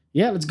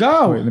 Yeah, let's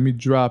go. Wait, let me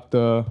drop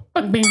the.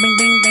 Bing, bing, bing,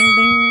 bing, bing,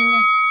 bing.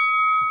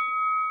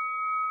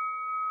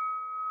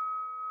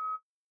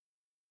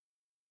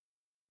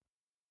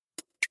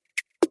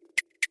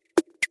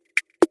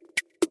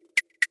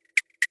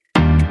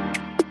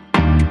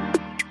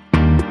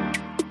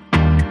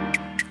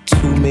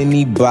 Too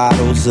many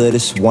bottles of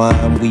this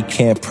wine we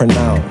can't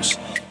pronounce.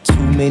 Too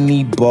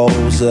many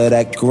bowls of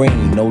that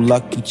green, no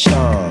Lucky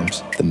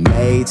Charms. The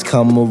maids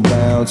come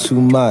around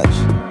too much.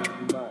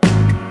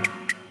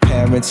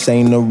 Parents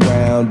ain't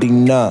around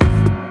enough.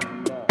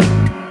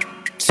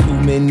 Too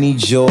many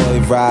joy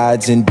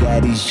rides in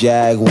Daddy's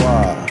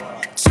Jaguar.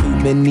 Too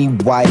many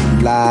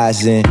white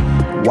lies and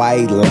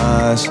white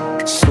lines.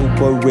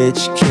 Super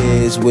rich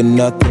kids with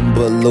nothing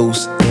but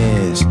loose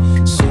ends.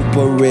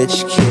 Super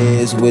rich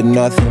kids with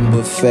nothing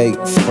but fake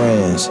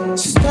friends.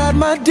 Start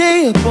my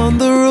day up on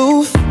the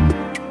roof.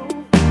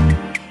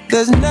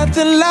 There's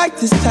nothing like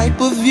this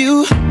type of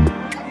view.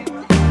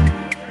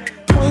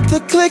 Point the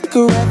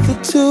clicker at the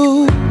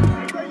tube.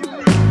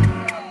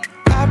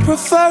 I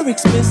prefer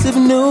expensive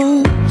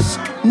news.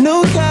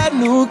 New car,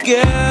 new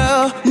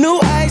girl, new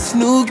ice,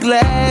 new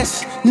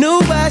glass,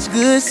 new watch,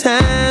 good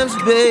times,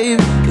 babe.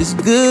 It's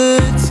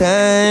good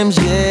times,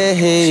 yeah.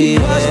 She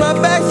wash my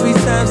back 3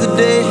 times a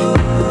day.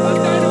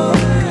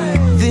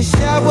 This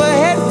shower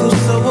head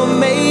feels so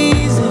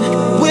amazing.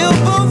 We'll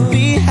both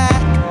be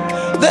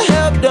high. The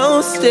help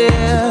don't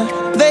stare.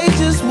 They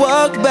just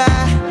walk walk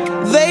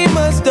by, they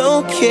must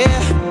don't care.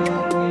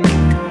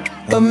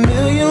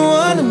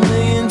 1,000,001,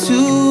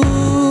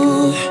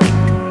 1,000,002.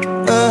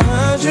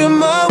 100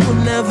 more will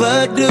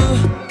never do.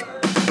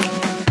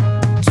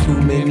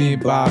 Too many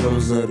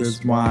bottles of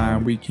this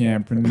wine we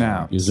can't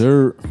pronounce. Yes,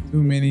 sir.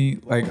 Too many.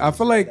 Like, I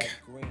feel like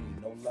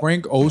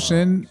Frank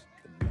Ocean,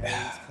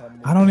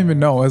 I don't even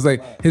know. It's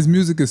like his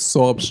music is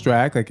so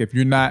abstract. Like, if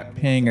you're not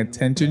paying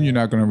attention, you're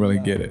not gonna really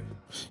get it.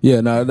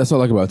 Yeah, no, that's what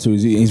I like about it too.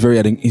 He's very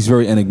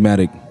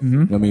enigmatic. I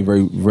mean,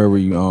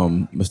 very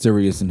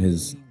mysterious in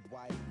his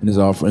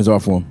art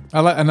form.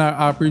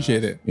 I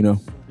appreciate it. You know.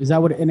 Is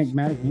that what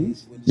enigmatic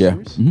means? Yeah.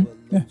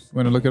 Yeah.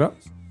 Want to look it up?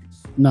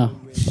 No.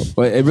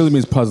 But it really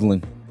means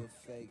puzzling.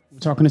 We're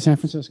talking to San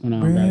Francisco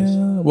now, guys.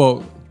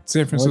 Well,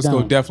 San Francisco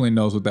down. definitely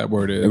knows what that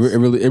word is.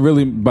 It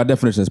really, by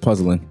definition, is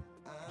puzzling.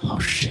 Oh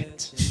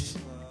shit.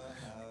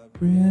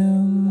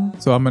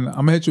 So I'm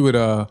gonna hit you with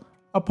a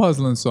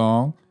puzzling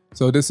song.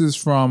 So this is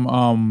from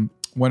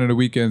one of the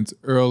Weeknd's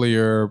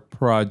earlier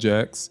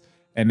projects,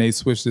 and they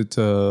switched it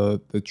to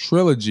the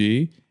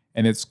trilogy,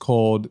 and it's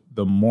called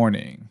The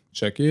Morning.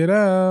 Check it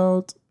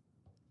out.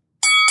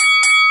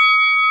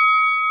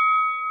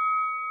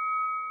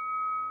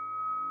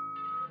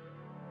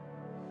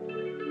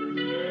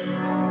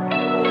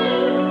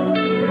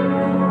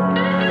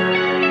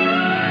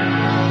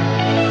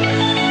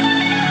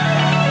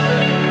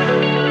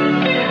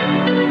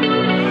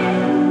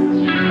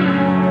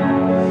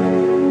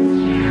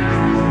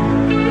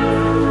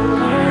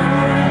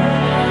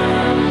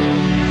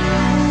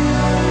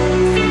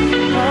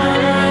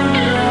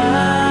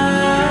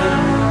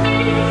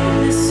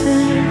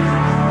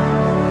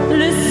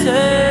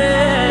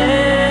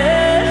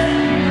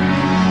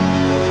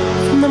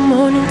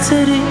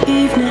 To the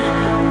evening,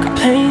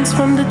 complaints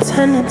from the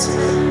tenants.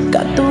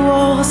 Got the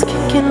walls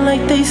kicking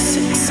like they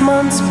 6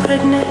 months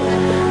pregnant.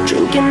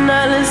 Drinking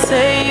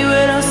Alizé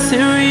without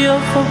cereal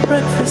for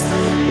breakfast.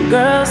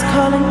 Girls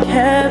calling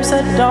cabs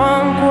at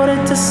dawn,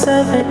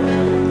 6:45.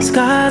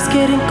 Sky's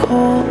getting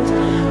cold.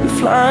 We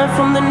flying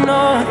from the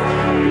north,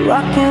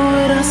 rocking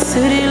with our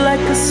city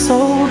like a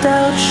sold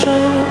out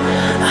show.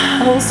 A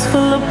house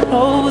full of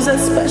pros that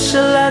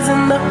specialize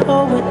in the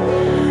poet.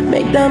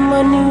 Make that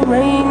money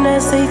rain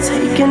as they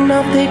taking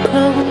off their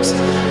clothes.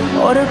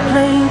 Order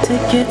plane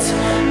tickets,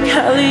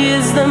 Cali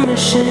is the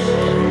mission.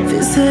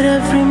 Visit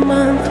every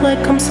month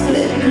like I'm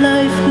split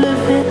life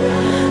living.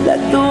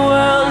 Let the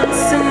world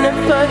listen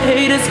if a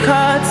hater's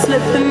card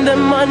slipping,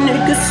 then my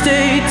niggas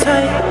stay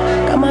tight.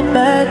 Got my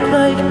back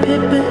like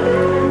Pippin,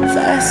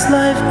 fast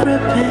life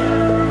gripping.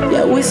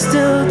 Yeah, we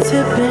still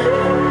tipping.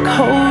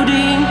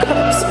 Codeine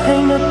cups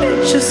paint a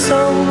picture so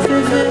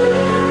vivid.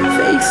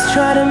 Fakes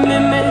try to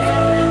mimic.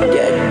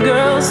 Get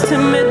girls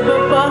timid,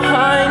 but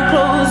behind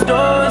closed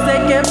doors they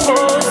get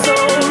pulled so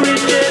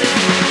rigid.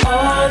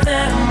 All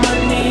that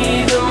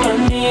money, the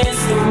money is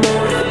the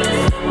motive.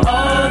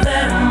 All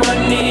that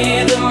money,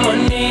 the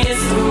money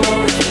is the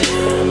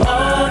motive.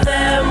 All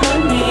that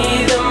money,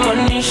 the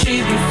money she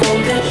be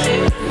folded.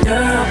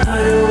 Girl,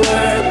 put it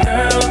work,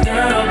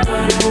 girl,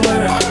 put it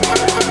work.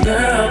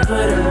 Girl,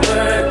 put it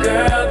work,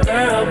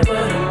 girl, put it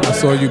work. I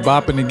saw you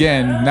bopping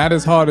again. Not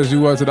as hard as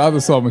you was to the other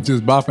song, but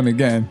just bopping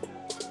again.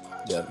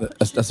 Yeah,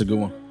 that's a good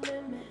one.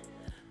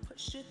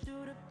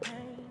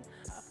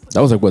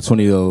 That was like what,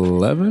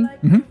 2011?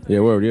 Yeah,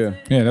 word, yeah.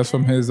 Yeah, that's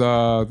from his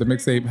the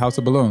mixtape House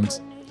of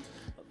Balloons.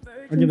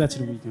 I'll give that to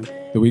the Weeknd.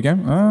 The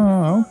Weeknd?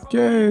 Oh,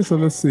 okay. So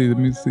let's see. Let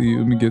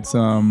me get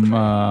some.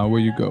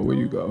 Where you go?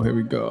 Here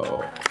we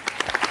go.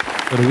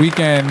 So the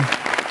Weeknd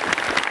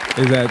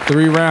is at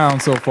 3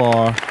 rounds so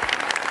far.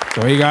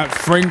 So he got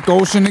Frank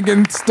Ocean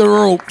against the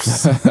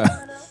ropes.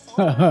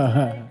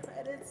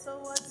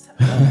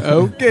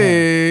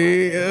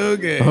 Okay.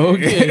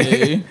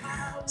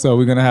 So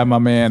we're gonna have my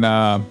man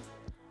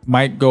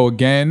Mike go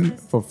again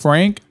for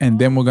Frank, and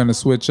then we're gonna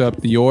switch up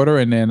the order,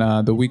 and then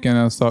the Weeknd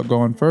will start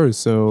going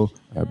first. So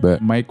I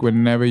bet. Mike,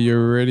 whenever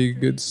you're ready,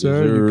 good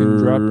sir, you can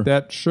drop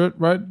that shit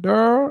right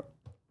there.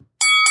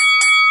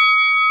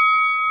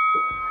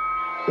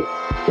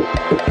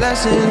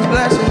 Blessings,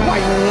 blessings,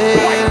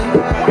 yeah.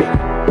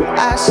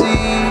 I see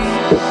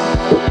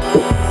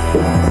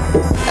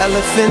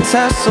elephant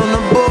tusk on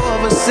the bow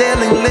of a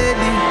sailing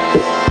lady,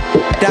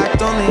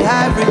 docked on the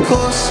Ivory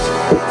Coast.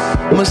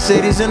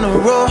 Mercedes in a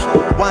row,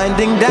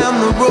 winding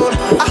down the road.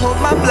 I hope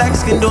my black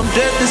skin don't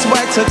dirt this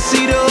white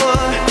tuxedo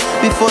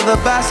before the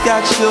boss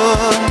got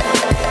sure.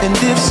 And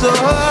if so,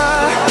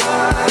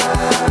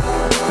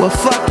 well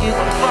fuck it,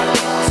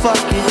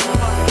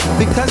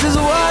 because this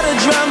water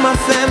drown my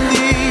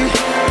family.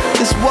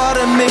 This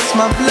water makes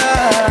my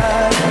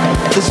blood.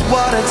 This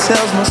water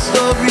tells my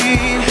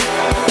story.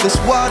 This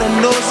water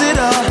knows it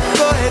all.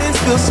 Go ahead and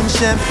spill some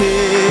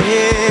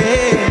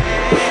champagne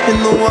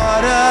in the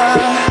water.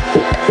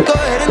 Go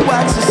ahead and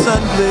watch the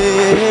sun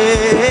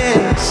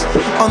blaze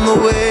on the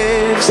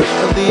waves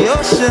of the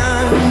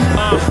ocean.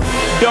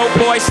 Dope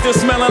boy still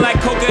smelling like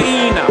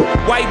cocaine.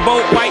 White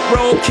boat, white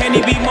road, can he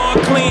be more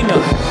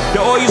cleaner? The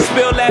oil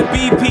spill that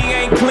BP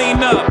ain't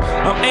clean up.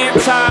 I'm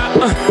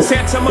anti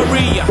Santa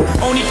Maria.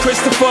 Only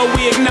Christopher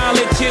we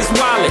acknowledge is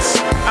Wallace.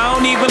 I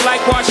don't even like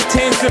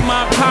Washingtons in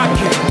my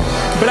pocket.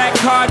 Black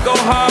card go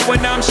hard when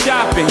I'm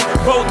shopping.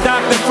 Both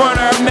Dr.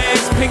 Ferner,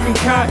 Hermes, pink and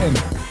cotton.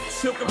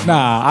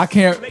 Nah, I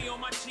can't.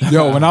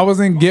 Yo, when I was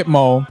in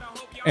Gitmo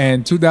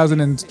in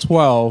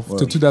 2012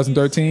 to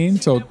 2013,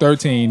 so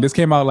 13, this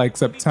came out like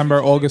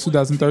September, August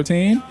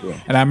 2013. Yeah.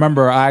 And I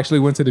remember I actually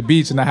went to the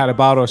beach and I had a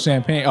bottle of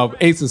champagne of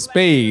Ace of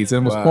Spades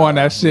and was pouring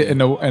that shit in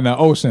the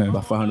ocean.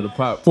 About 500 a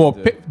pop.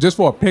 Just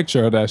for a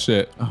picture of that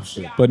shit. Oh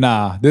shit. But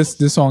nah, this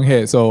song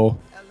hit. So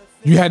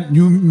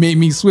you made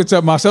me switch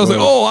up my show. I was like,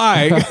 oh, all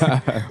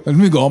right. Let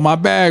me go on my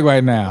bag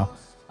right now.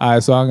 All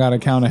right, so I got to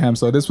counter him.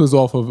 So this was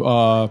off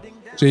of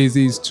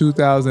Jay-Z's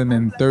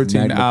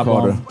 2013 Magna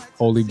album, Carta.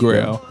 Holy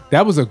Grail.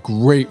 That was a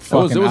great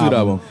fucking It was a good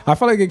album. I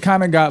felt like it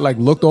kind of got like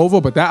looked over,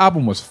 but that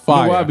album was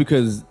fire. You know why?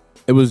 Because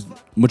it was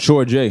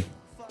mature Jay.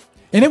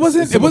 And it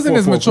wasn't as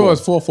 444. mature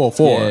as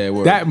 444. Yeah,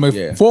 word.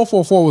 That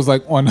 444 was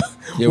like on.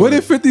 Yeah, what word.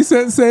 did 50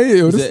 Cent say?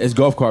 It's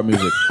golf cart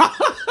music.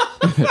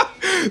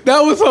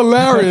 That was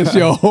hilarious,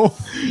 yo.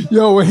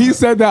 Yo, when he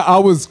said that, I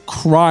was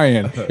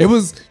crying. It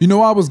was, you know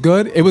why it was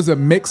good? It was a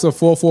mix of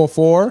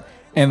 444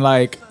 and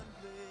like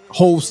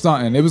whole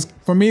stunting. It was,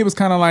 for me, it was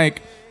kind of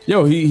like,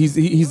 yo,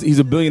 he's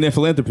a billionaire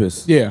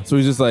philanthropist. Yeah. So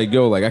he's just like,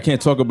 yo, like I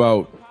can't talk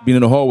about being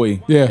in the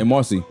hallway in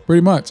Marcy.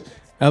 Pretty much.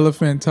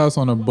 Elephant tusk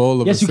on a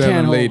bowl of Yes, a you can.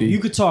 seven Hov. lady. You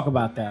could talk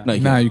about that. No,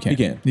 Nah, you can't.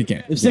 He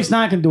can't. If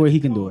 6ix9ine can do it, he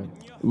can do it.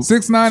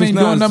 6ix9ine ain't 6ix9ine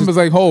doing is numbers just-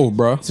 like Hov,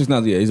 bro.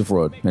 6ix9ine, yeah, he's a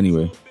fraud.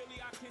 Anyway.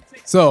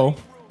 So,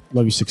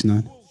 Love you,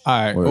 6ix9ine. all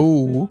right. Word.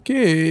 Oh,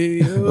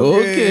 okay.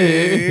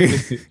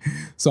 Okay.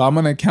 So I'm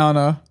going to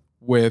counter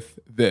with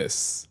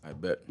this. I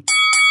bet.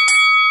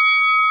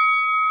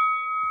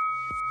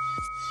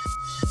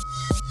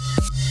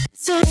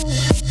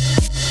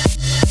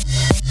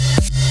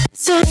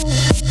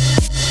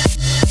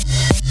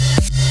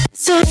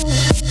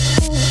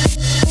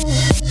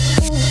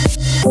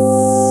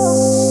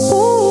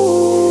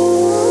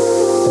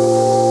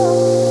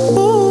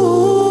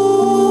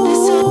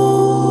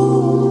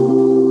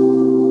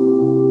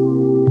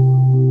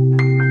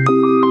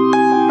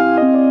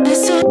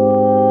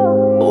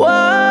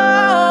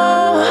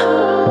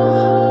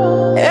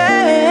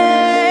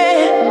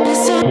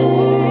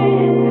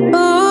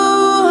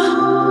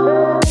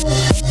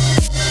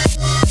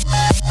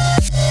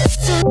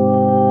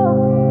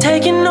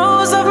 Taking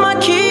notes of my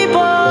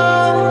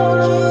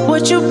keyboard.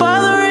 What you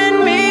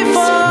bothering me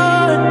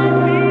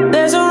for?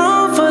 There's a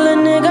room full of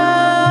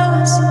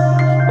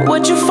niggas.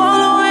 What you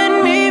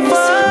following me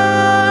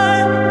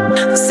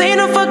for? This ain't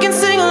no fucking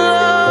sing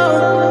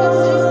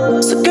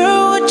along. So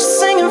girl, what you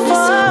singing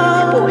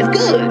for? It's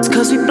good. It's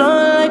cause we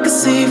blowing like a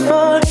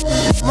C4.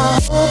 My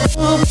whole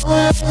crew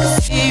blowing like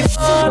a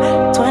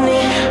C4. 20.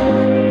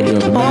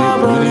 Get the ball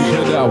rolling.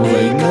 I was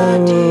like, no.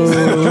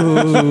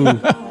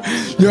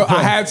 Yo,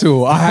 I had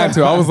to.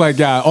 I was like,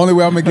 yeah, only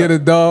way I'm gonna get a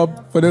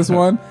dub for this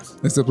one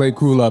is to play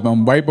Crew Love.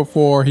 And right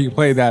before he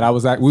played that,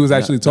 we was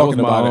actually talking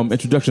that was my, about it.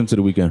 introduction to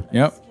the weekend.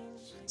 Yep.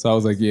 So I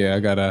was like, yeah, I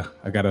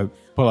gotta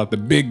pull out the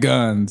big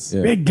guns.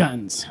 Yeah. Big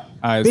guns.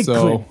 All right, Big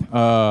so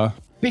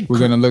Big we're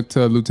gonna look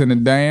to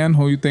Lieutenant Dan.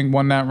 Who you think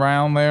won that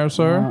round there,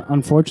 sir?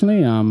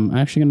 Unfortunately, I'm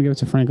actually gonna give it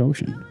to Frank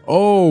Ocean.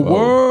 Oh,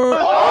 word.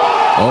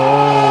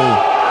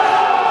 Oh.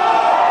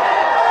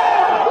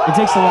 It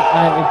takes a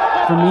lot.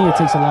 For me, it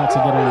takes a lot to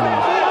get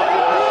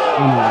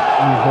on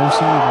a whole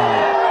song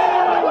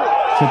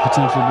that could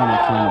potentially be a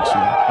climax.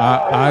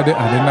 I did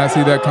not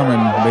see that coming,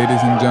 ladies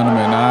and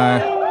gentlemen.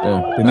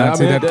 I did not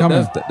see that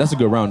coming. That's a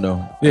good round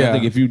though. Yeah. I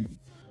think if you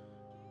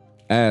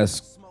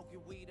ask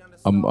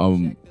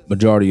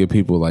majority of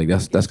people, like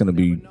that's gonna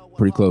be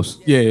pretty close.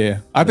 Yeah.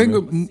 I think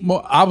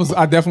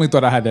I definitely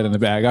thought I had that in the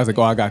bag. I was like,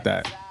 oh, I got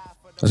that.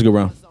 That's a good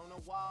round.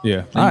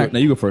 Yeah. All right. Now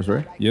you go first,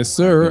 right? Yes,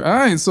 sir. All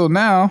right.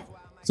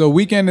 So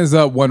Weekend is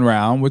up one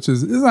round, which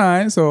is all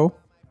right. So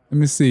let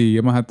me see.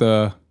 I'm gonna have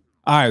to.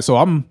 All right. So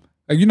I'm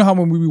like, you know how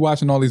when we be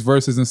watching all these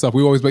verses and stuff,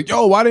 we always be like,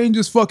 yo, why didn't you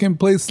just fucking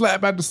play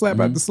slap after slap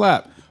after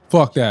slap?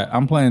 Fuck that.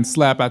 I'm playing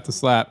slap after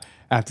slap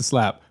after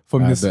slap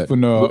from this.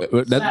 From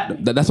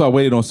the. That's why I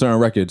waited on certain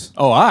records.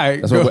 Oh, all right.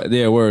 That's why.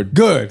 Yeah, word.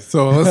 Good.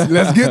 So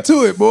let's get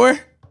to it, boy.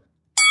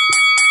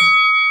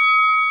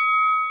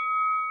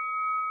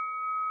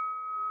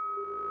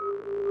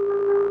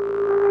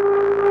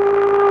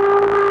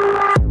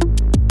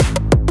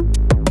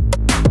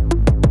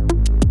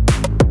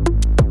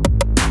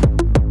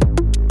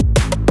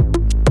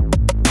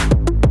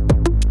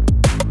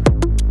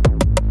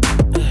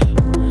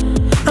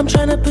 I'm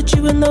tryna put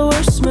you in the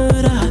worst mood.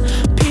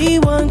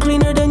 P1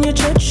 cleaner than your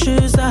church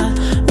shoes.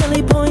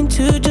 Really point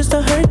to just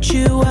to hurt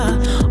you.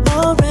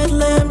 All red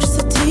lamb just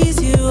to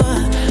tease you.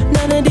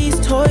 None of these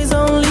toys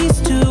on lease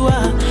to.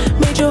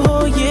 Made your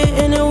whole year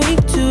in a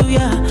week too.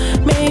 Yeah,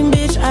 main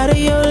bitch out of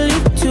your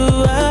league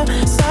too.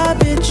 Side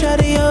bitch out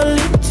of your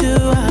league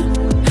too.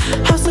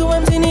 House so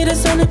empty, need a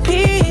son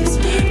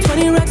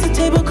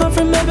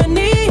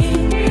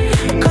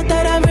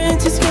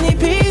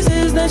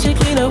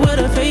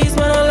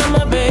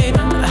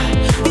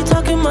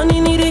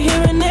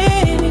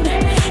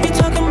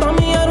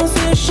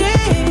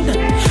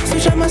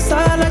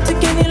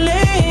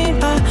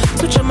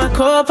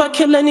love, I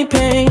kill any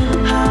pain.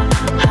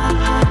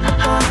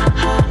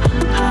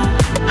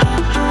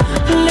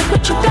 Look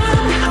what you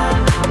done.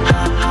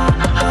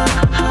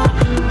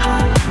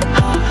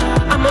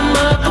 I'm a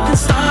motherfucking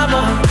star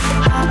boy.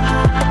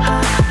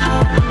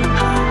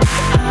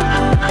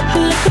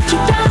 Look what you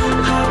done.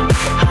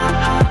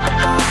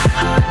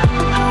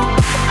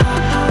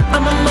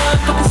 I'm a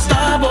motherfucking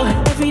star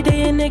boy. Every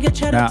day a nigga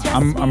try to Now, test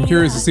I'm me.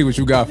 curious to see what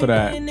you got for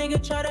that.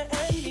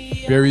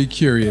 Very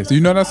curious. Do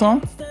you know that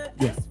song?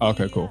 Yeah.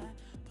 Okay, cool.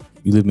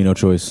 You leave me no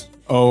choice.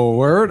 Oh,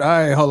 word. All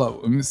right, hold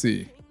up. Let me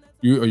see.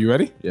 Are you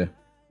ready? Yeah.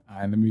 All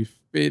right, let me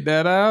fade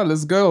that out.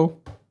 Let's go.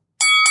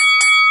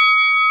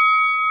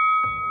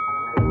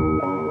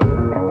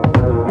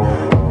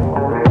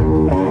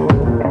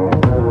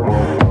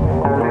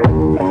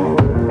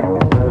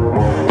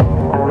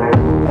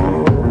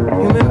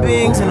 Human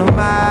beings in a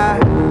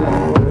mob.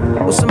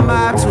 What's a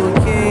mob to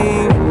a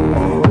king?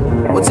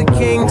 What's a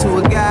king to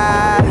a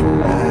god?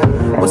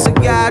 What's a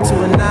god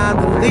to a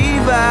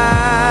non-believer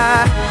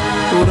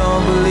who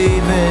don't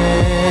believe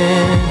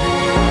in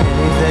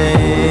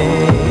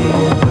anything?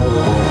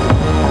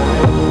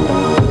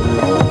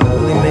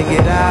 Will he make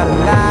it out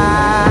alive?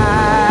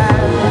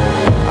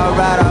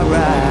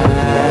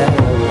 Alright.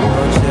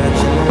 No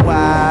church in a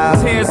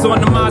while. Tears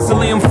on the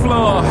mausoleum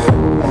floor,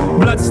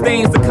 blood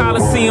stains the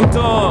Colosseum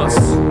doors,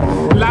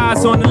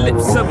 lies on the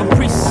lips of a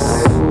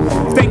priest.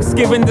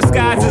 Thanksgiving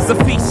disguised as a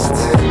feast,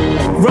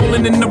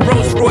 rolling in the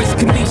Rolls Royce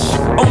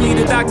Corniche. Only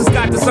the doctors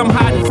got this, I'm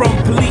hiding from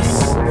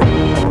police.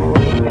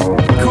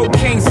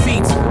 Cocaine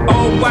seats,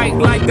 all white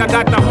like I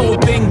got the whole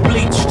thing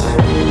bleached.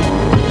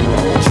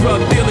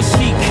 Drug dealer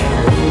chic,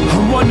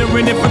 I'm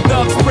wondering if a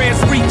thug's prayers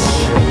reach.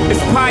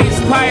 It's pious,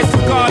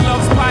 God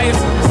loves pious.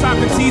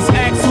 Socrates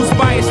asks who's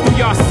biased, who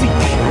y'all seek.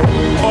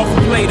 Off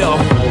Plato,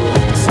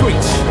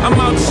 screech. I'm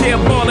out here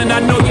balling, I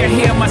know you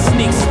hear my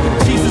sneaks.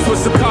 Jesus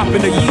was a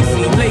carpenter,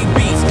 Yeezy, lay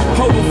beats.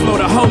 Overflow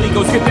the Holy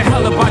Ghost, get the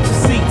hell up out your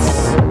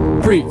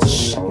seats.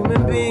 Preach.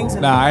 Human beings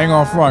in Nah, I ain't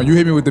gonna front. You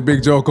hit me with the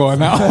big joke on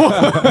now.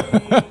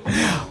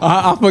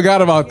 I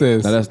forgot about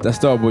this. Now that's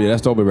Starboy. Yeah,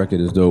 that Starboy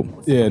record is dope.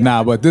 Yeah,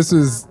 nah, but this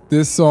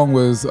song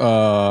was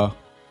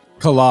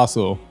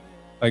colossal.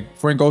 Like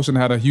Frank Ocean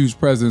had a huge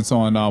presence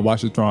on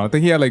Watch the Throne. I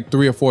think he had like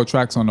 3 or 4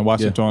 tracks on the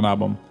Watch the Throne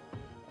album.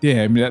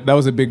 Yeah, I mean that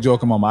was a big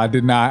joke moment.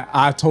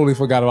 I totally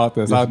forgot about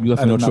this. You I left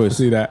did no not choice.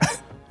 see that.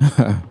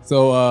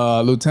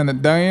 So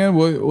Lieutenant Dan,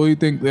 what do you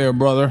think there,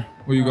 brother?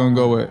 What you gonna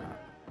go with?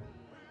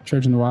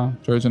 Church in the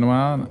Wild. Church in the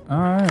Wild? All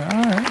right.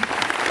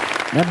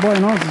 That boy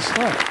knows his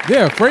stuff.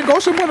 Yeah, Frank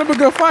Ocean put up a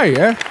good fight,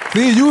 eh?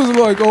 See, you was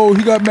like, oh,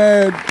 he got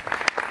mad.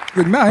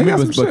 Like, nah, he got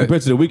some But shit.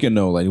 compared to the Weeknd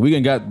though, like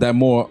Weeknd got that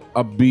more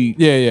upbeat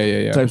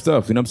Yeah. type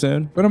stuff. You know what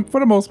I'm saying? For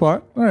the most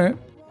part. All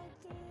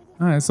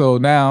right. So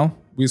now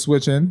we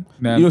switching.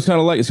 Now, You know, it's kind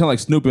of like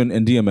Snoop and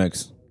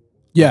DMX.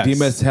 yes.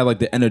 DMX had like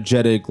the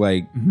energetic,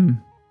 like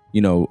you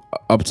know,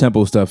 up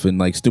tempo stuff, and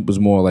like Snoop was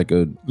more like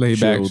a Laid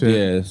back chilled-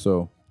 shit. Yeah,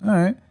 so All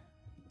right.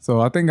 So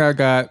I think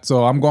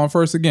I'm going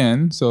first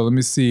again. So let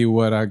me see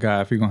what I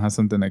got. If you're gonna have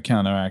something to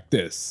counteract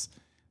this,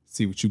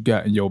 see what you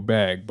got in your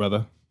bag,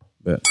 brother.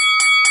 bet.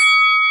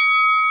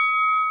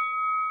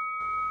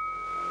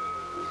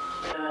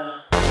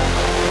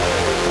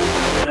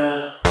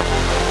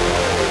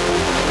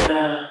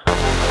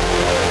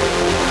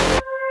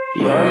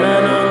 Your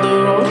man on the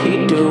road,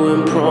 he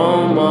doing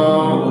promo.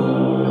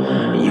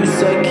 You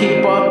said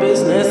keep our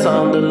business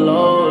on the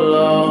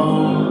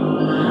low.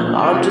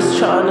 I'm just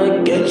trying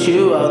to get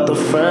you out the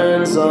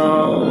friend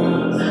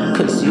zone.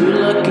 Cause you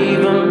look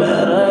even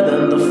better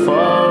than the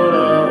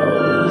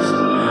photos.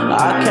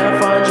 I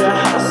can't find your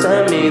house,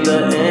 send me the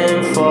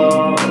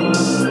info.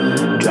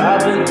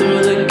 Driving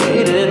through the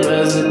gated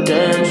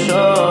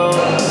residential.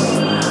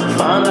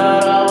 Found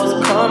out I was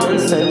coming,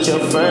 sent your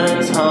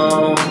friends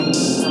home.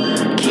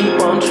 Keep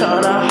on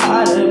trying to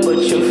hide it, but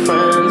your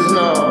friends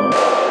know.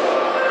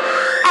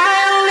 I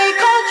only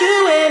called you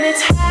when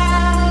it's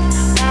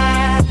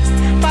half-past,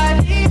 but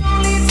the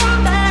only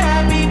time that I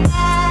be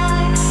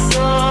by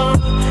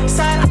your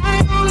side. I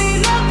only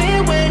love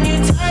it when you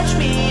touch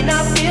me,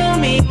 not feel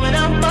me when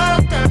I'm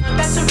fucked up.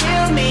 That's a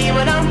real me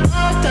when I'm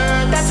fucked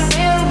up. That's a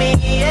real me.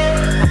 Yeah.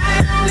 I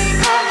only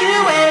call you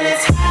when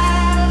it's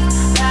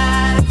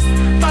half-past,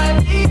 but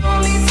the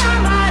only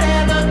time I'd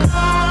ever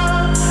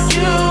call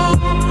you.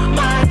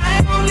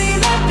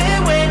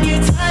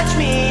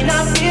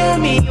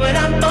 Me when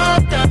I'm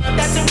fucked up,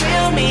 that's a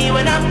real me.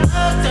 When I'm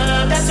fucked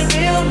up, that's a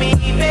real me,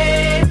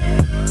 babe.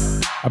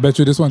 I bet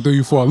you this one threw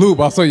you for a loop.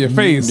 I saw your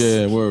face.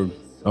 Yeah, word.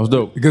 That was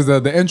dope. Because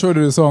the intro to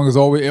the song is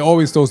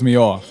always throws me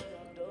off.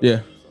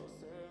 Yeah.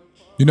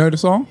 You know the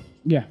song?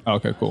 Yeah,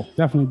 Okay, cool.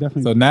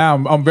 definitely. So now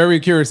I'm very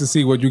curious to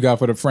see what you got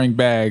for the Frank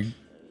bag. Here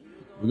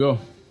we go.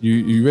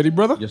 You ready,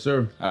 brother? Yes,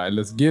 sir. All right,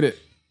 let's get it.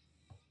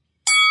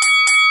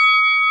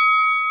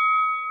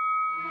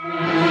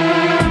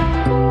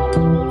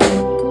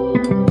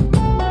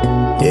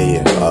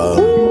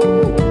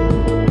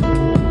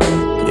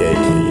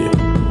 Yeah.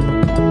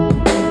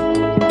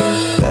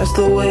 Best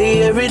Just the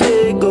way every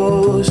day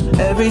goes.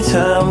 Every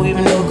time we've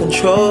no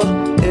control.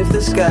 If the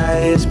sky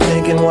is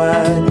pink and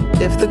white,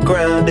 if the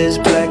ground is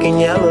black and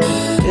yellow,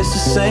 it's the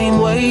same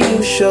way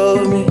you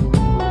showed me.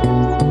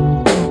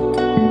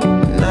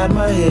 Nod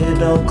my head,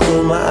 don't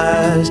close my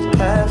eyes.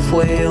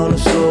 Halfway on a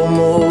slow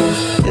move.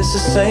 It's the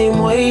same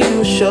way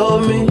you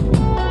showed me.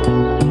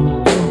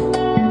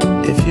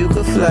 If you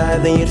could fly,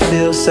 then you'd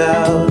feel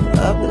south.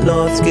 Up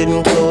north's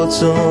getting cold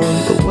soon.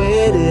 The way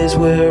it is,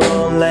 we're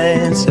on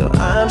land, so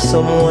I'm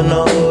someone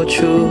to hold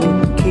true.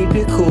 Keep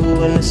you cool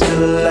when it's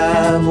still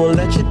alive. Won't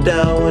let you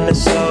down when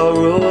it's all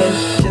ruined.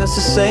 Just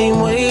the same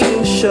way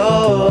you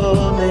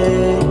showed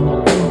me.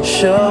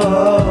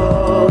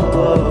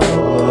 Showed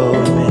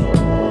me.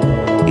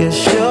 You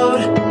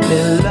showed me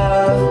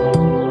love.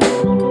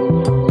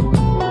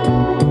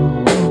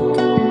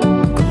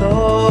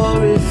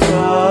 Glory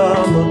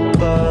from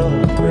above.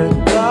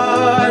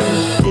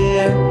 Regardless,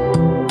 dear,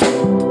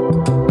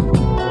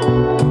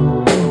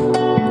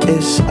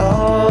 it's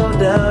all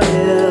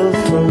downhill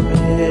from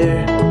here.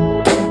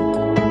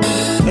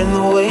 In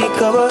the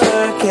wake of a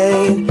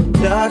hurricane,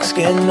 dark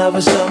skin of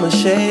a summer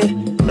shade,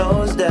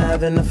 nose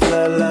dive in the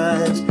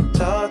floodlines,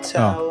 tall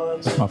tower. Oh,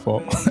 that's my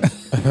fault.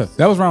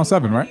 That was round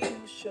 7, right?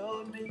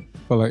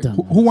 But like,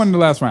 who won the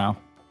last round?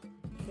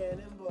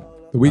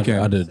 The Weeknd.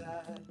 I did.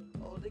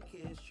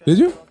 Did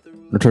you?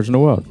 The Church in the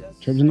Wild.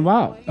 Church in the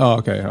Wild. Oh,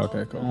 okay,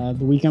 cool.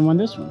 The Weeknd won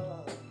this one.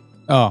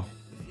 Oh,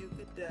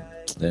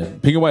 Yeah.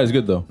 Pink and White is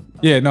good though.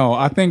 yeah, no,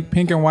 I think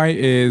Pink and White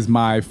is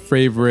my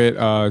favorite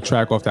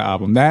track off the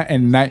album. That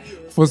and Nike.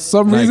 For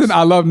some reason,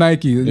 I love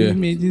Nike. Yeah.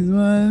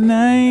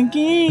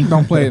 Nike.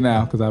 Don't play it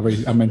now because I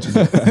mentioned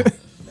it.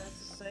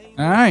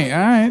 All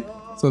right.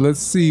 So let's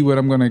see what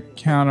I'm gonna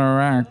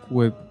counteract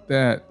with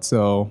that.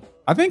 So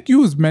I think you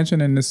was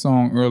mentioning this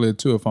song earlier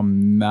too, if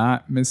I'm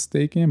not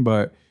mistaken.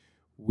 But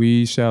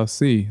we shall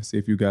see. See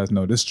if you guys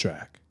know this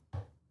track.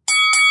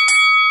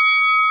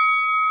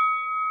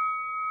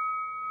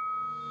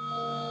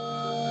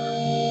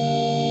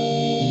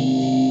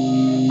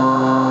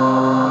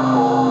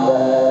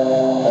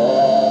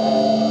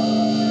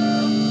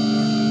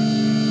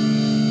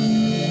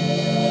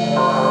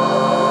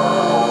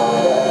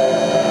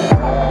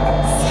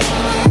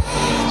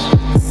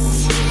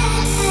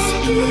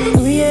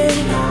 Ooh yeah,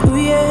 ooh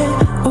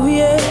yeah, ooh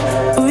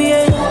yeah, ooh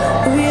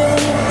yeah, ooh yeah.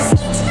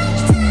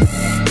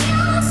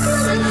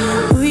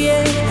 Ooh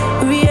yeah,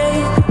 ooh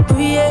yeah, ooh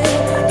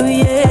yeah, ooh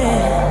yeah.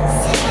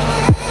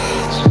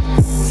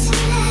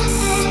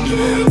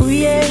 Ooh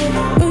yeah,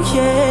 ooh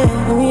yeah,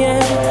 ooh yeah,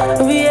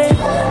 ooh yeah,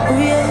 ooh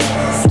yeah.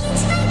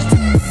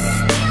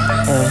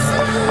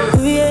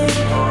 Ooh yeah,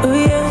 ooh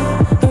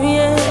yeah, ooh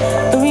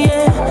yeah, ooh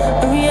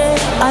yeah, ooh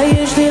yeah. I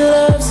usually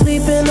love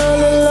sleeping all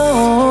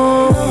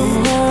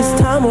alone. This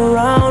time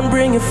around,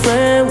 bring a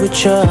friend with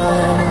you.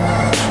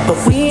 But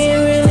we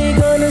ain't really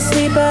gonna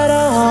sleep at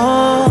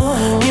all.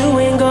 You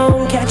ain't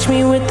gonna catch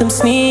me with them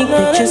sneak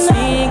pictures.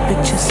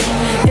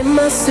 In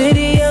my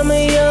city, I'm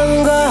a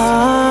young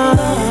god.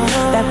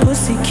 That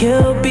pussy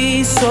kill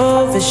be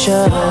so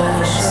vicious.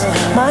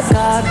 My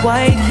God,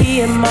 white,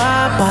 he in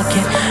my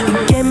pocket.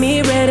 You get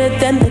me redder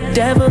than the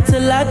devil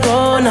till I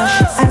go. Now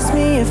she asked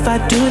me if I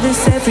do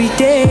this every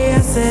day.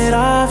 I said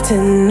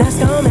often. Asked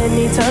how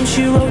many times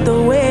she rode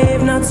the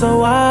wave. Not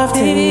so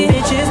often.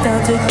 Bitches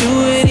down to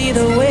do it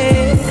either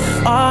way.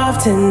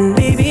 Often,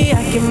 baby,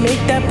 I can make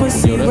that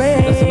pussy rain.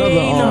 That's another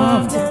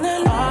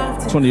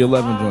Often.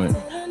 2011 joint,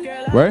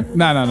 right?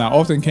 No.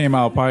 Often came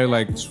out probably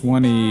like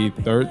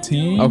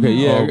 2013. Okay,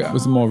 yeah. It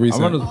was more I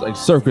recent. remember like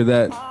circa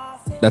that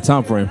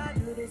time frame.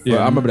 Yeah.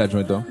 But I remember that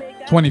joint though.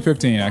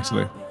 2015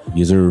 actually.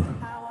 Yes, sir.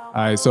 All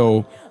right,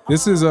 so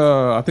this is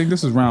I think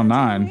this is round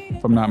 9,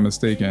 if I'm not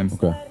mistaken.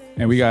 Okay.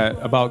 And we got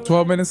about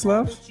 12 minutes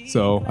left.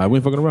 So We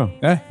ain't fucking around.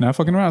 not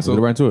fucking around. So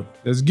Get right into it.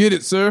 let's get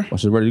it, sir. My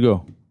shit ready to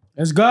go.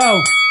 Let's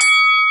go.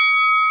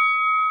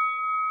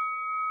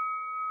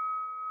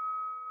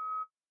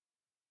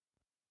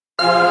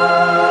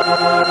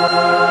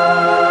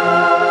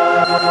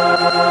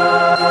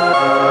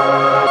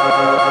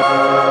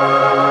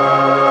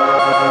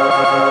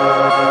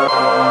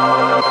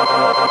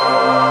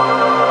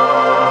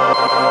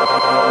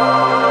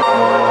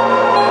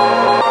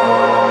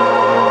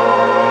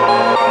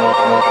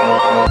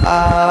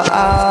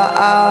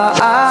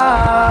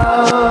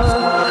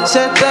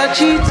 Set the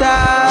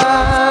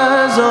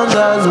cheetahs on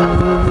the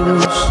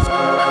loose.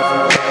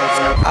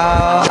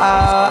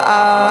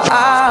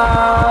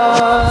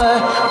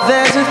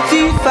 There's a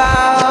thief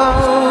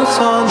out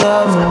on the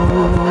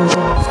move.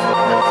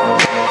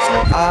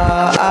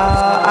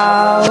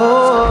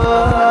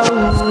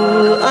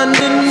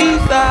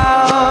 Underneath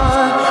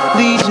our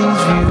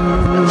legion's view.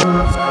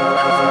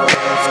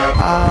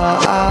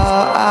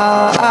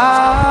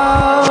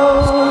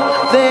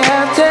 They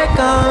have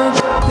taken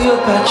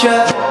Cleopatra.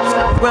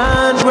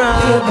 Run,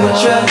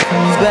 Cleopatra,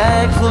 come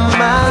back for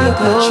my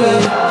glory.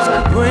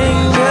 Bring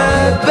her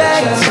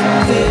back to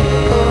me.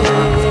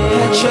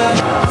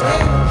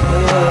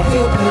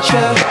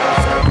 Cleopatra,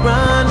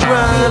 run,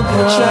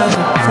 Cleopatra,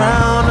 the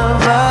crown of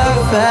our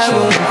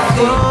pharaoh, the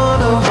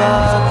throne of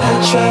our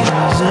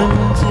trash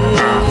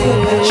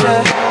empty.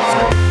 Trash.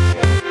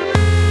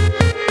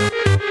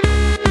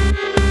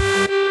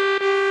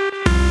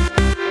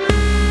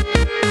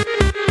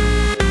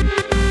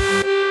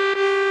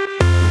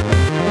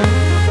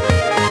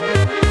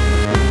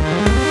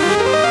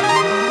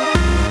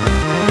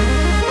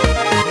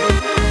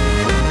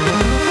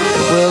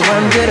 We'll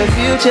run to the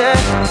future,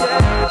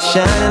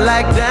 shining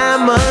like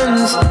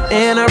diamonds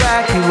in a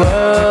rocky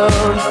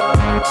world.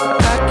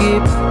 Rocky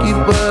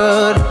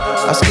world.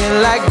 Our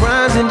skin like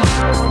bronze and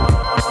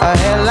our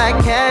hair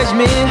like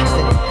cashmere.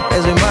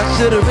 As we march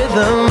to the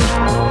rhythm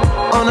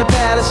on the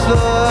palace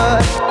floor.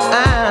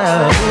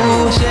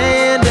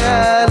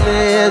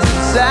 Chandeliers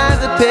inside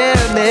the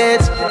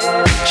pyramids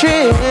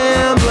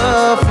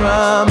tremble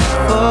from the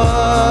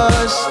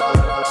force.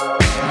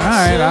 All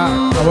right,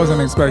 I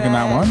wasn't expecting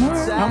that one.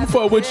 I'm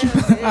fuck with you.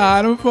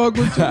 I don't fuck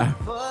with you.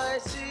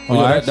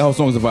 Oh, that whole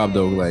song's a vibe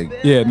though. Like,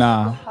 Yeah,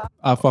 nah.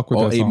 I fuck with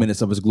all that 8 song.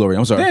 minutes of its glory.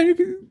 I'm sorry. Damn, you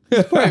can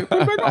play it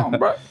back on,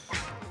 bro.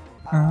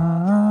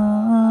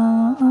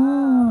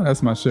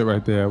 That's my shit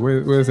right there.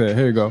 Where's that?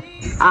 Here you go.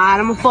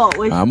 I'ma fuck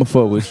with you. I'm a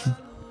fuck with you.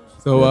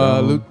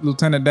 So,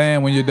 Lieutenant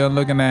Dan, when you're done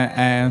looking at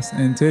ass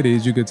and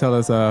titties, you could tell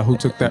us who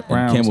took that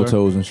round. Camel sir.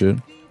 toes and shit.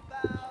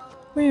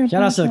 Shout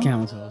out to the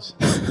camel toes.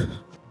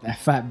 That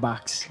fat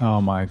box.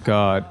 Oh my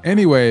God.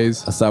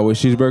 Anyways, A sideways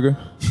cheeseburger.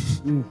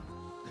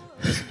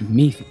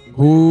 Meat.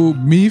 who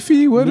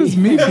Meefy? What is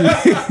Meefy?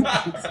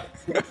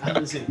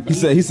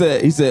 He said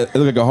it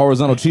looked like a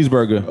horizontal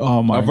cheeseburger.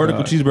 Oh my A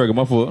vertical God. cheeseburger.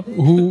 My fault.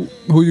 Who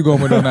you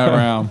going with on that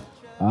round?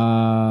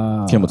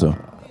 Camel toe.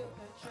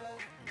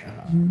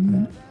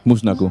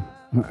 Moose knuckle.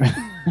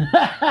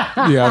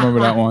 Yeah, I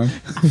remember that one.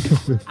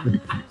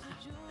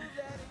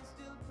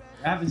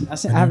 I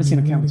haven't seen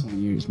a camel toe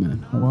in years,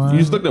 man. You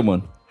just looked at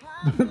one.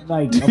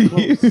 Like, of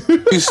course.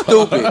 You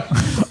stupid.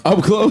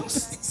 Up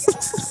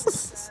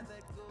close.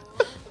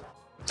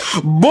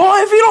 Boy,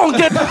 if you don't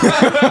get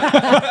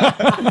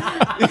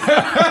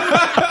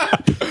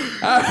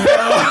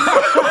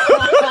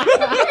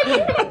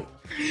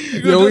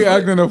Yo, we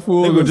acting a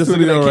fool in Nigga the just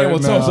looking studio at camel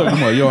right toe. So now.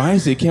 I'm like, yo, I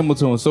ain't seen camel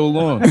toe in so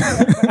long.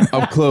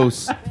 Up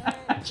close.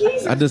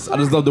 I just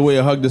love the way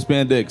it hugged the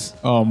spandex.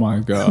 Oh my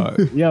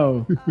God.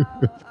 Yo.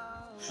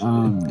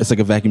 It's like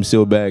a vacuum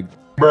sealed bag.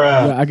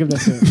 Yeah, I give that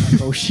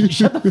to oh shit,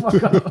 shut the fuck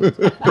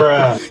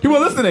up. You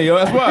weren't listening, yo.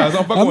 That's why. That's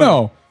why I'm fucking I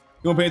know.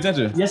 You don't pay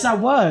attention. Yes, I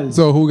was.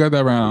 So who got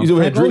that round? He's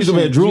over here, Like, he's over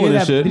here Did drooling you hear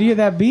and that- shit. Did you hear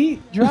that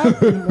beat drop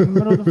in the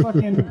middle of the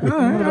fucking? All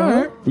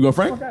right. We go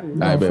Frank? outta here.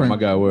 I bet Frank. my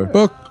guy word.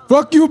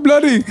 Fuck you,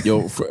 bloody.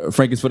 Yo,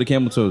 Frank is for the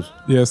camel toes.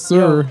 Yes,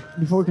 sir.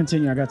 Before we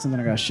continue, I got something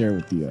I got to share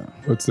with the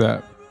What's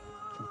that?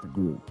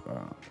 group.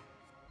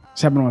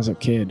 This happened when I was a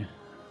kid.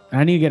 And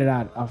I need to get it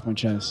out off my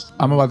chest.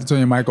 I'm about to turn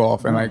your mic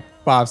off in like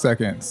 5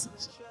 seconds.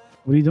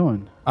 What are you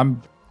doing?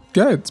 I'm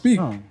good. Speak.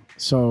 Oh,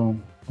 so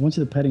I went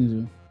to the petting zoo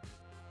when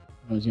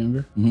I was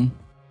younger. And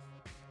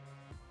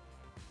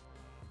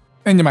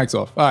your mic's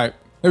off. All right.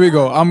 Here we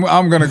go. I'm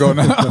gonna go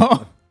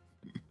now.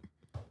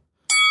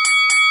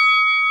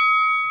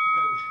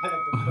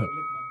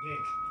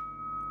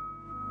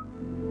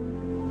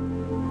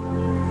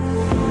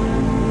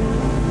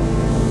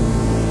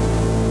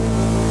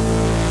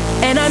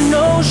 And I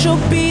know she'll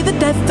be the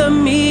death of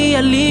me,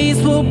 at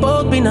least we'll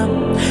both be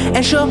numb.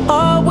 And she'll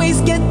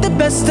always get the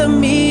best of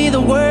me, the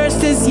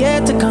worst is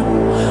yet to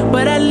come.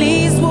 But at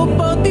least we'll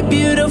both be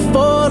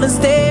beautiful and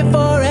stay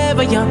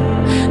forever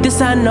young.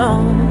 This I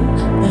know,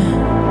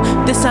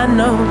 this I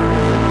know.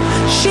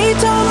 She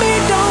told me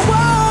don't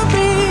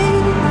worry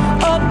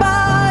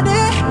about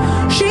it.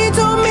 She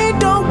told me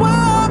don't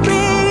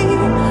worry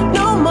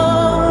no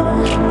more.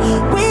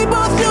 We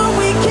both know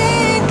we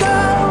can't go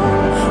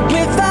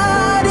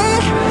without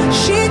it.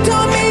 She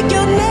told me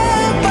you'll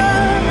never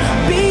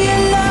be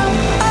alone.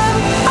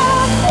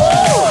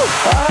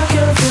 I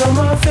can feel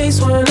my face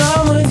when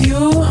I'm with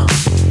you,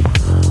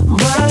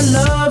 but I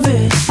love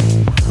it,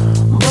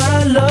 but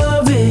I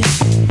love it.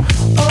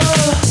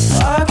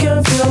 I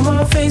can feel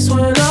my face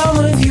when I'm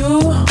with you,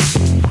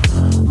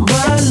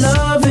 but I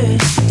love it,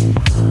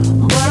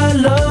 but I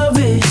love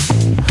it.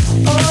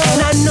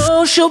 And I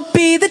know she'll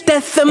be the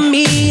death of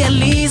me, at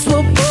least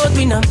we'll both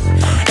be numb.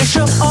 And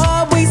she'll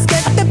always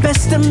get the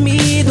best of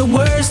me, the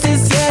worst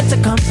is yet to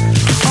come.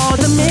 All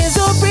the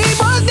misery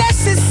was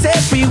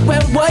necessary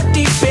when we're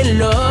deep in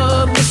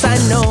love. Yes, I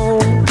know,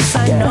 yes,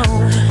 I know,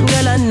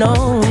 girl, I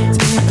know.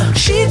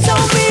 She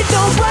told me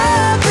don't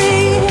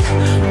worry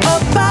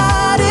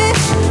about it.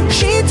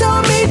 She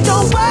told me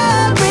don't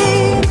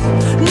worry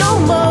no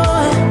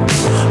more.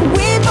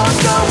 We both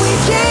know we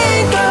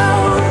can't go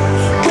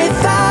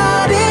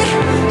without it.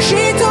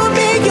 She told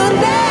me you'll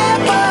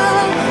never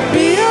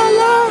be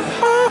alone.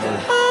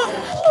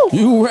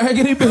 You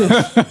raggedy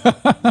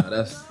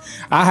bitch.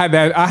 I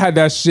had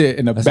that shit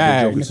in a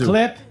bag. joke, too.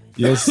 Clip.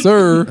 Yes,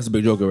 sir. That's a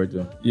big joker right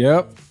there.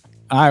 Yep.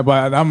 All right,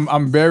 but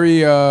I'm very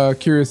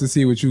curious to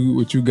see what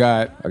you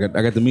got. I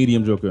got the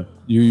medium joker.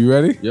 You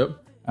ready? Yep.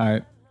 All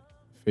right.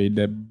 Fade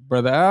that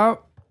brother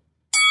out.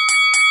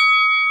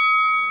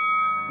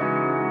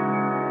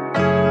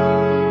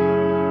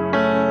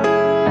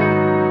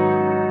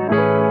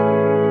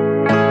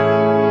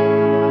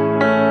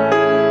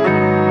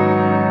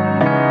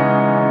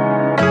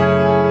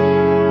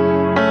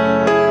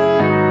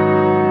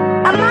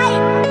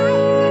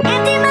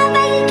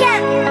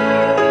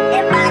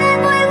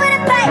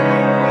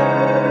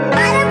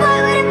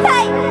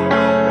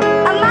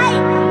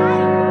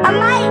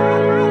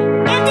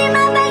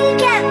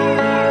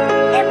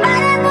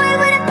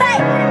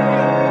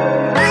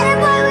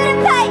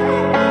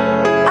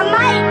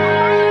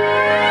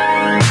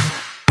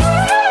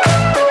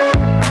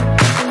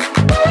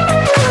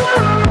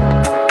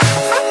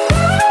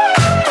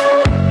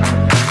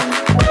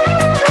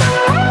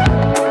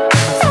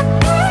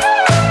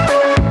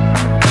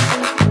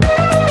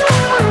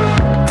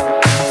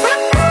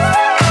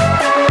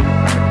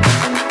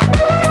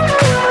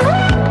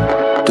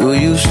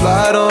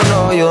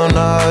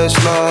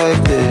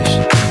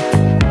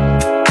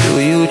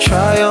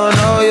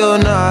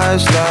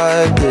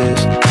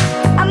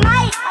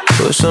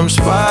 some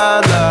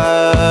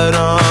spotlight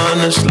on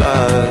the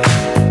slide.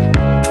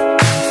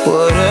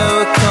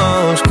 Whatever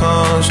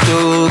comes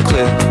too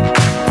clear.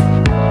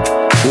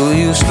 Do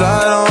you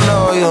slide on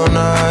all your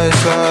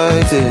nights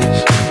like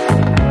this?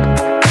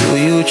 Do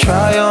you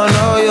try on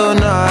all your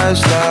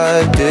nights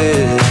like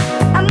this?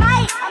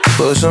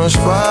 Put some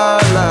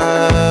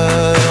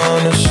spotlight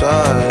on the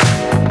side.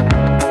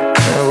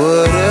 And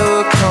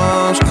whatever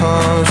comes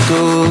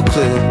too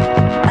clear.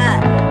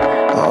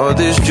 All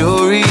this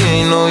jewelry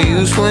ain't no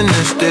use when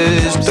it's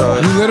this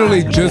dark. You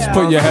literally just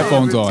put your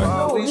headphones on.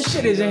 Oh, this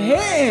shit is a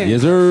hit.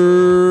 Yes,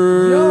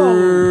 sir.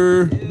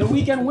 Yo, the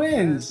weekend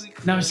wins.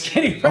 No, I'm just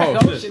kidding.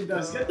 Frank Ocean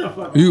does. Get the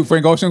fuck. You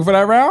Frank Ocean for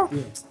that round?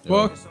 Yeah.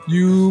 Fuck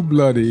you,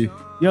 bloody.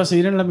 Yo, so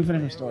you didn't let me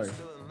finish my story.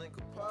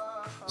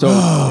 So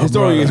his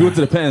story is he went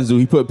to the petting zoo.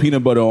 He put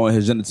peanut butter on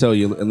his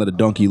genitalia and let a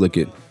donkey lick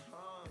it.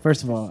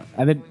 First of all,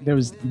 there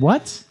was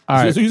what? All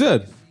right. That's what you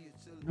said.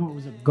 No, it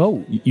was a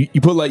goat. You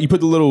put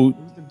the little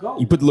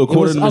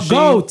quarter in the machine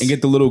goat. and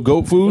get the little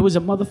goat food. It was a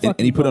motherfucker.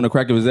 And he put it on the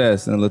crack of his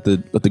ass and let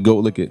the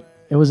goat lick it.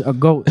 It was a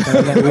goat.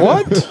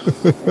 What?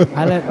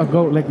 I let a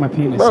goat lick my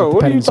penis. Bro,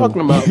 what are you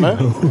talking about, man?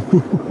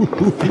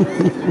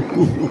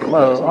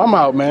 Bro, I'm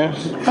out, man.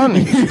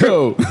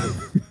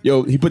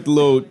 Yo, he put the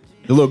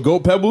little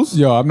goat pebbles.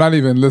 Yo, I'm not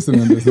even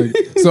listening to this thing.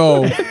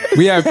 So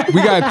we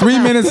got 3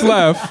 minutes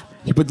left.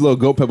 He put the little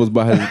goat pebbles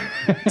by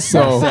his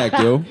sack,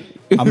 yo.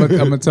 I'm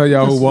gonna tell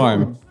y'all who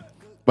won.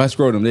 By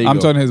scrotum, there you I'm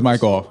go. turning his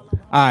mic off. All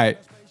right.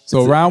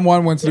 So round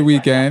 1 went to the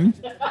weekend.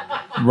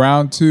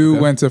 Round 2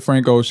 went to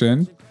Frank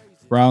Ocean.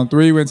 Round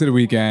 3 went to the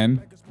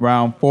weekend.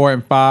 Round 4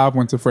 and 5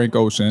 went to Frank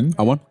Ocean.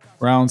 I won.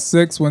 Round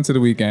 6 went to the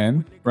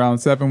weekend. Round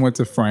 7 went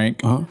to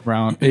Frank.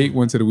 Round 8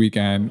 went to the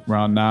weekend.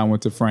 Round 9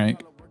 went to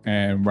Frank.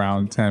 And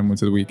round 10 went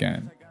to the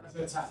weekend.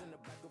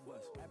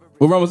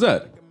 What round was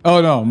that?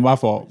 Oh, no, my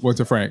fault. Went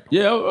to Frank.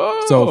 Yeah.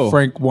 Oh. So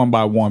Frank won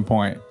by 1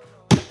 point.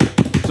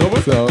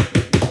 So,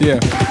 yeah.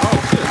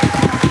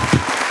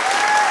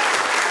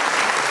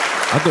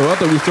 I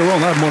thought we were still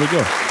on. I have more to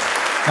go.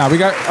 Now we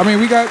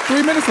got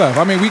 3 minutes left.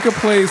 I mean, we could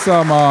play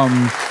some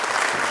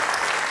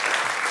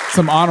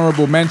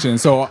honorable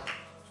mentions. So,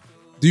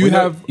 do you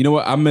have? You know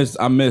what? I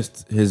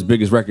missed his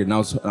biggest record, and I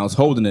was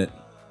holding it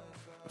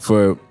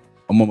for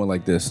a moment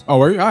like this.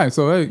 Oh, all right.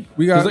 So hey,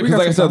 we got. Because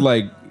like I said,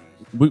 like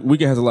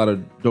Weekend has a lot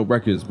of dope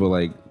records, but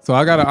like. So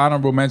I got an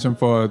honorable mention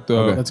for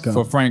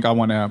for Frank. I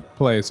want to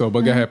play. So,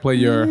 but go ahead, play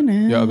your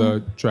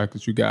other track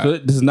that you got. So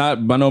this is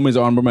not by no means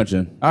an honorable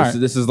mention. All right.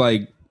 This is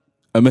like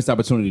a missed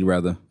opportunity,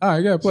 rather. All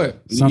right, yeah, play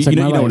it. Sounds like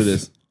you my know what life. it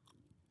is.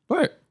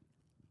 Play it.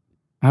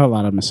 I have a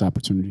lot of missed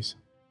opportunities.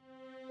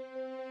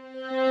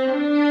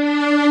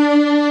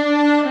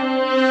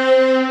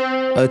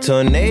 A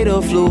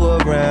tornado flew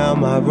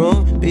around my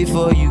room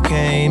before you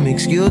came.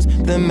 Excuse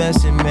the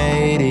mess it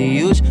made. It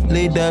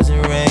usually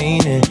doesn't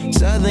rain in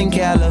Southern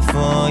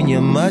California,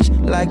 much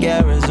like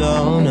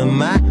Arizona.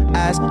 My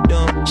eyes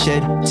don't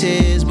shed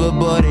tears, but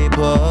boy they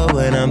pour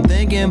when I'm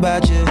thinking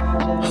about you.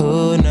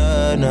 Oh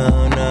no,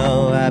 no,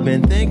 no, I've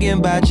been thinking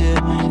about you.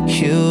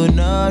 You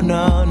no,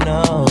 no,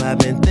 no, I've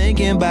been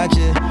thinking about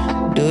you.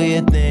 Do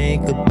you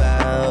think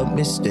about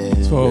me still?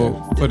 So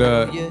for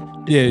the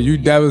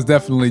that was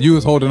definitely you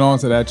was holding on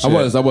to that shit. I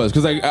was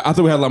because I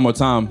thought we had a lot more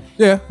time.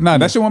 Yeah,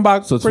 that shit went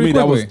by. So to pretty me,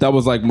 quickly. that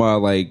was like my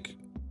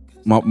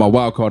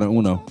wild card in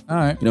Uno. All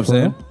right, you know what I'm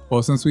saying?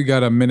 Well, since we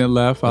got a minute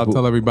left, I'll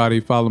tell everybody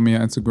follow me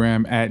on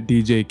Instagram at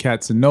DJ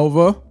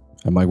Katsanova.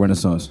 And Mike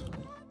Renaissance.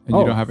 And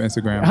you don't have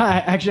Instagram.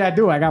 Actually, I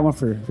do. I got one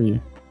for you.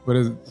 What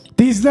is it?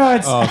 These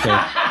nuts. Oh, okay.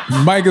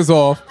 Mic is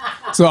off.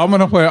 So I'm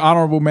gonna play an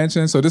honorable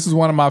mention. So this is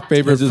one of my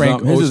favorite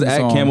Frank Ocean This is songs.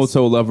 at Camel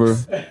Toe Lover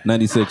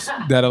 96.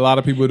 That a lot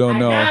of people don't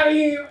know.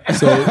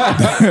 So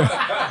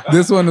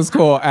this one is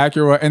called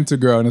Acura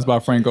Integral and it's by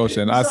Frank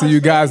Ocean. I'll see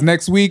you guys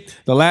next week.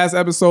 The last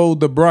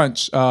episode, The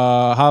Brunch.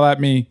 Holla at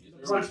me.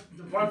 The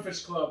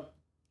Brunfish Club.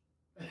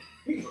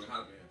 He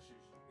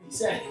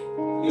said.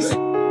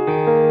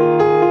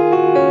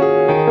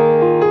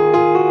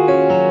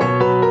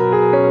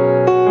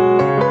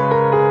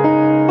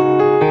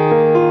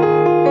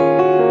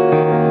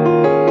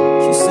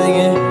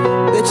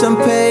 I'm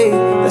paid,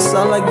 that's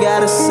all I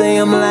gotta say.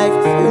 I'm like,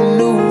 who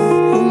knew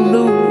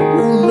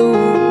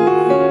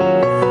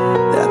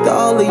that after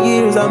all the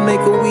years I make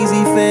a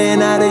Weezy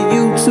fan out of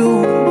you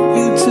too.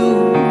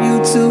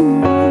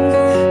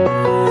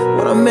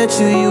 When I met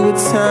you, you were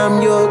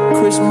Tom York,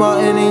 Chris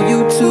Martin, and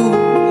you too.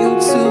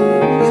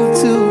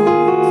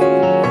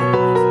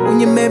 When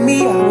you met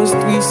me, I was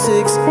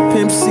 3'6",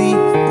 Pimp C,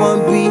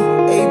 1B.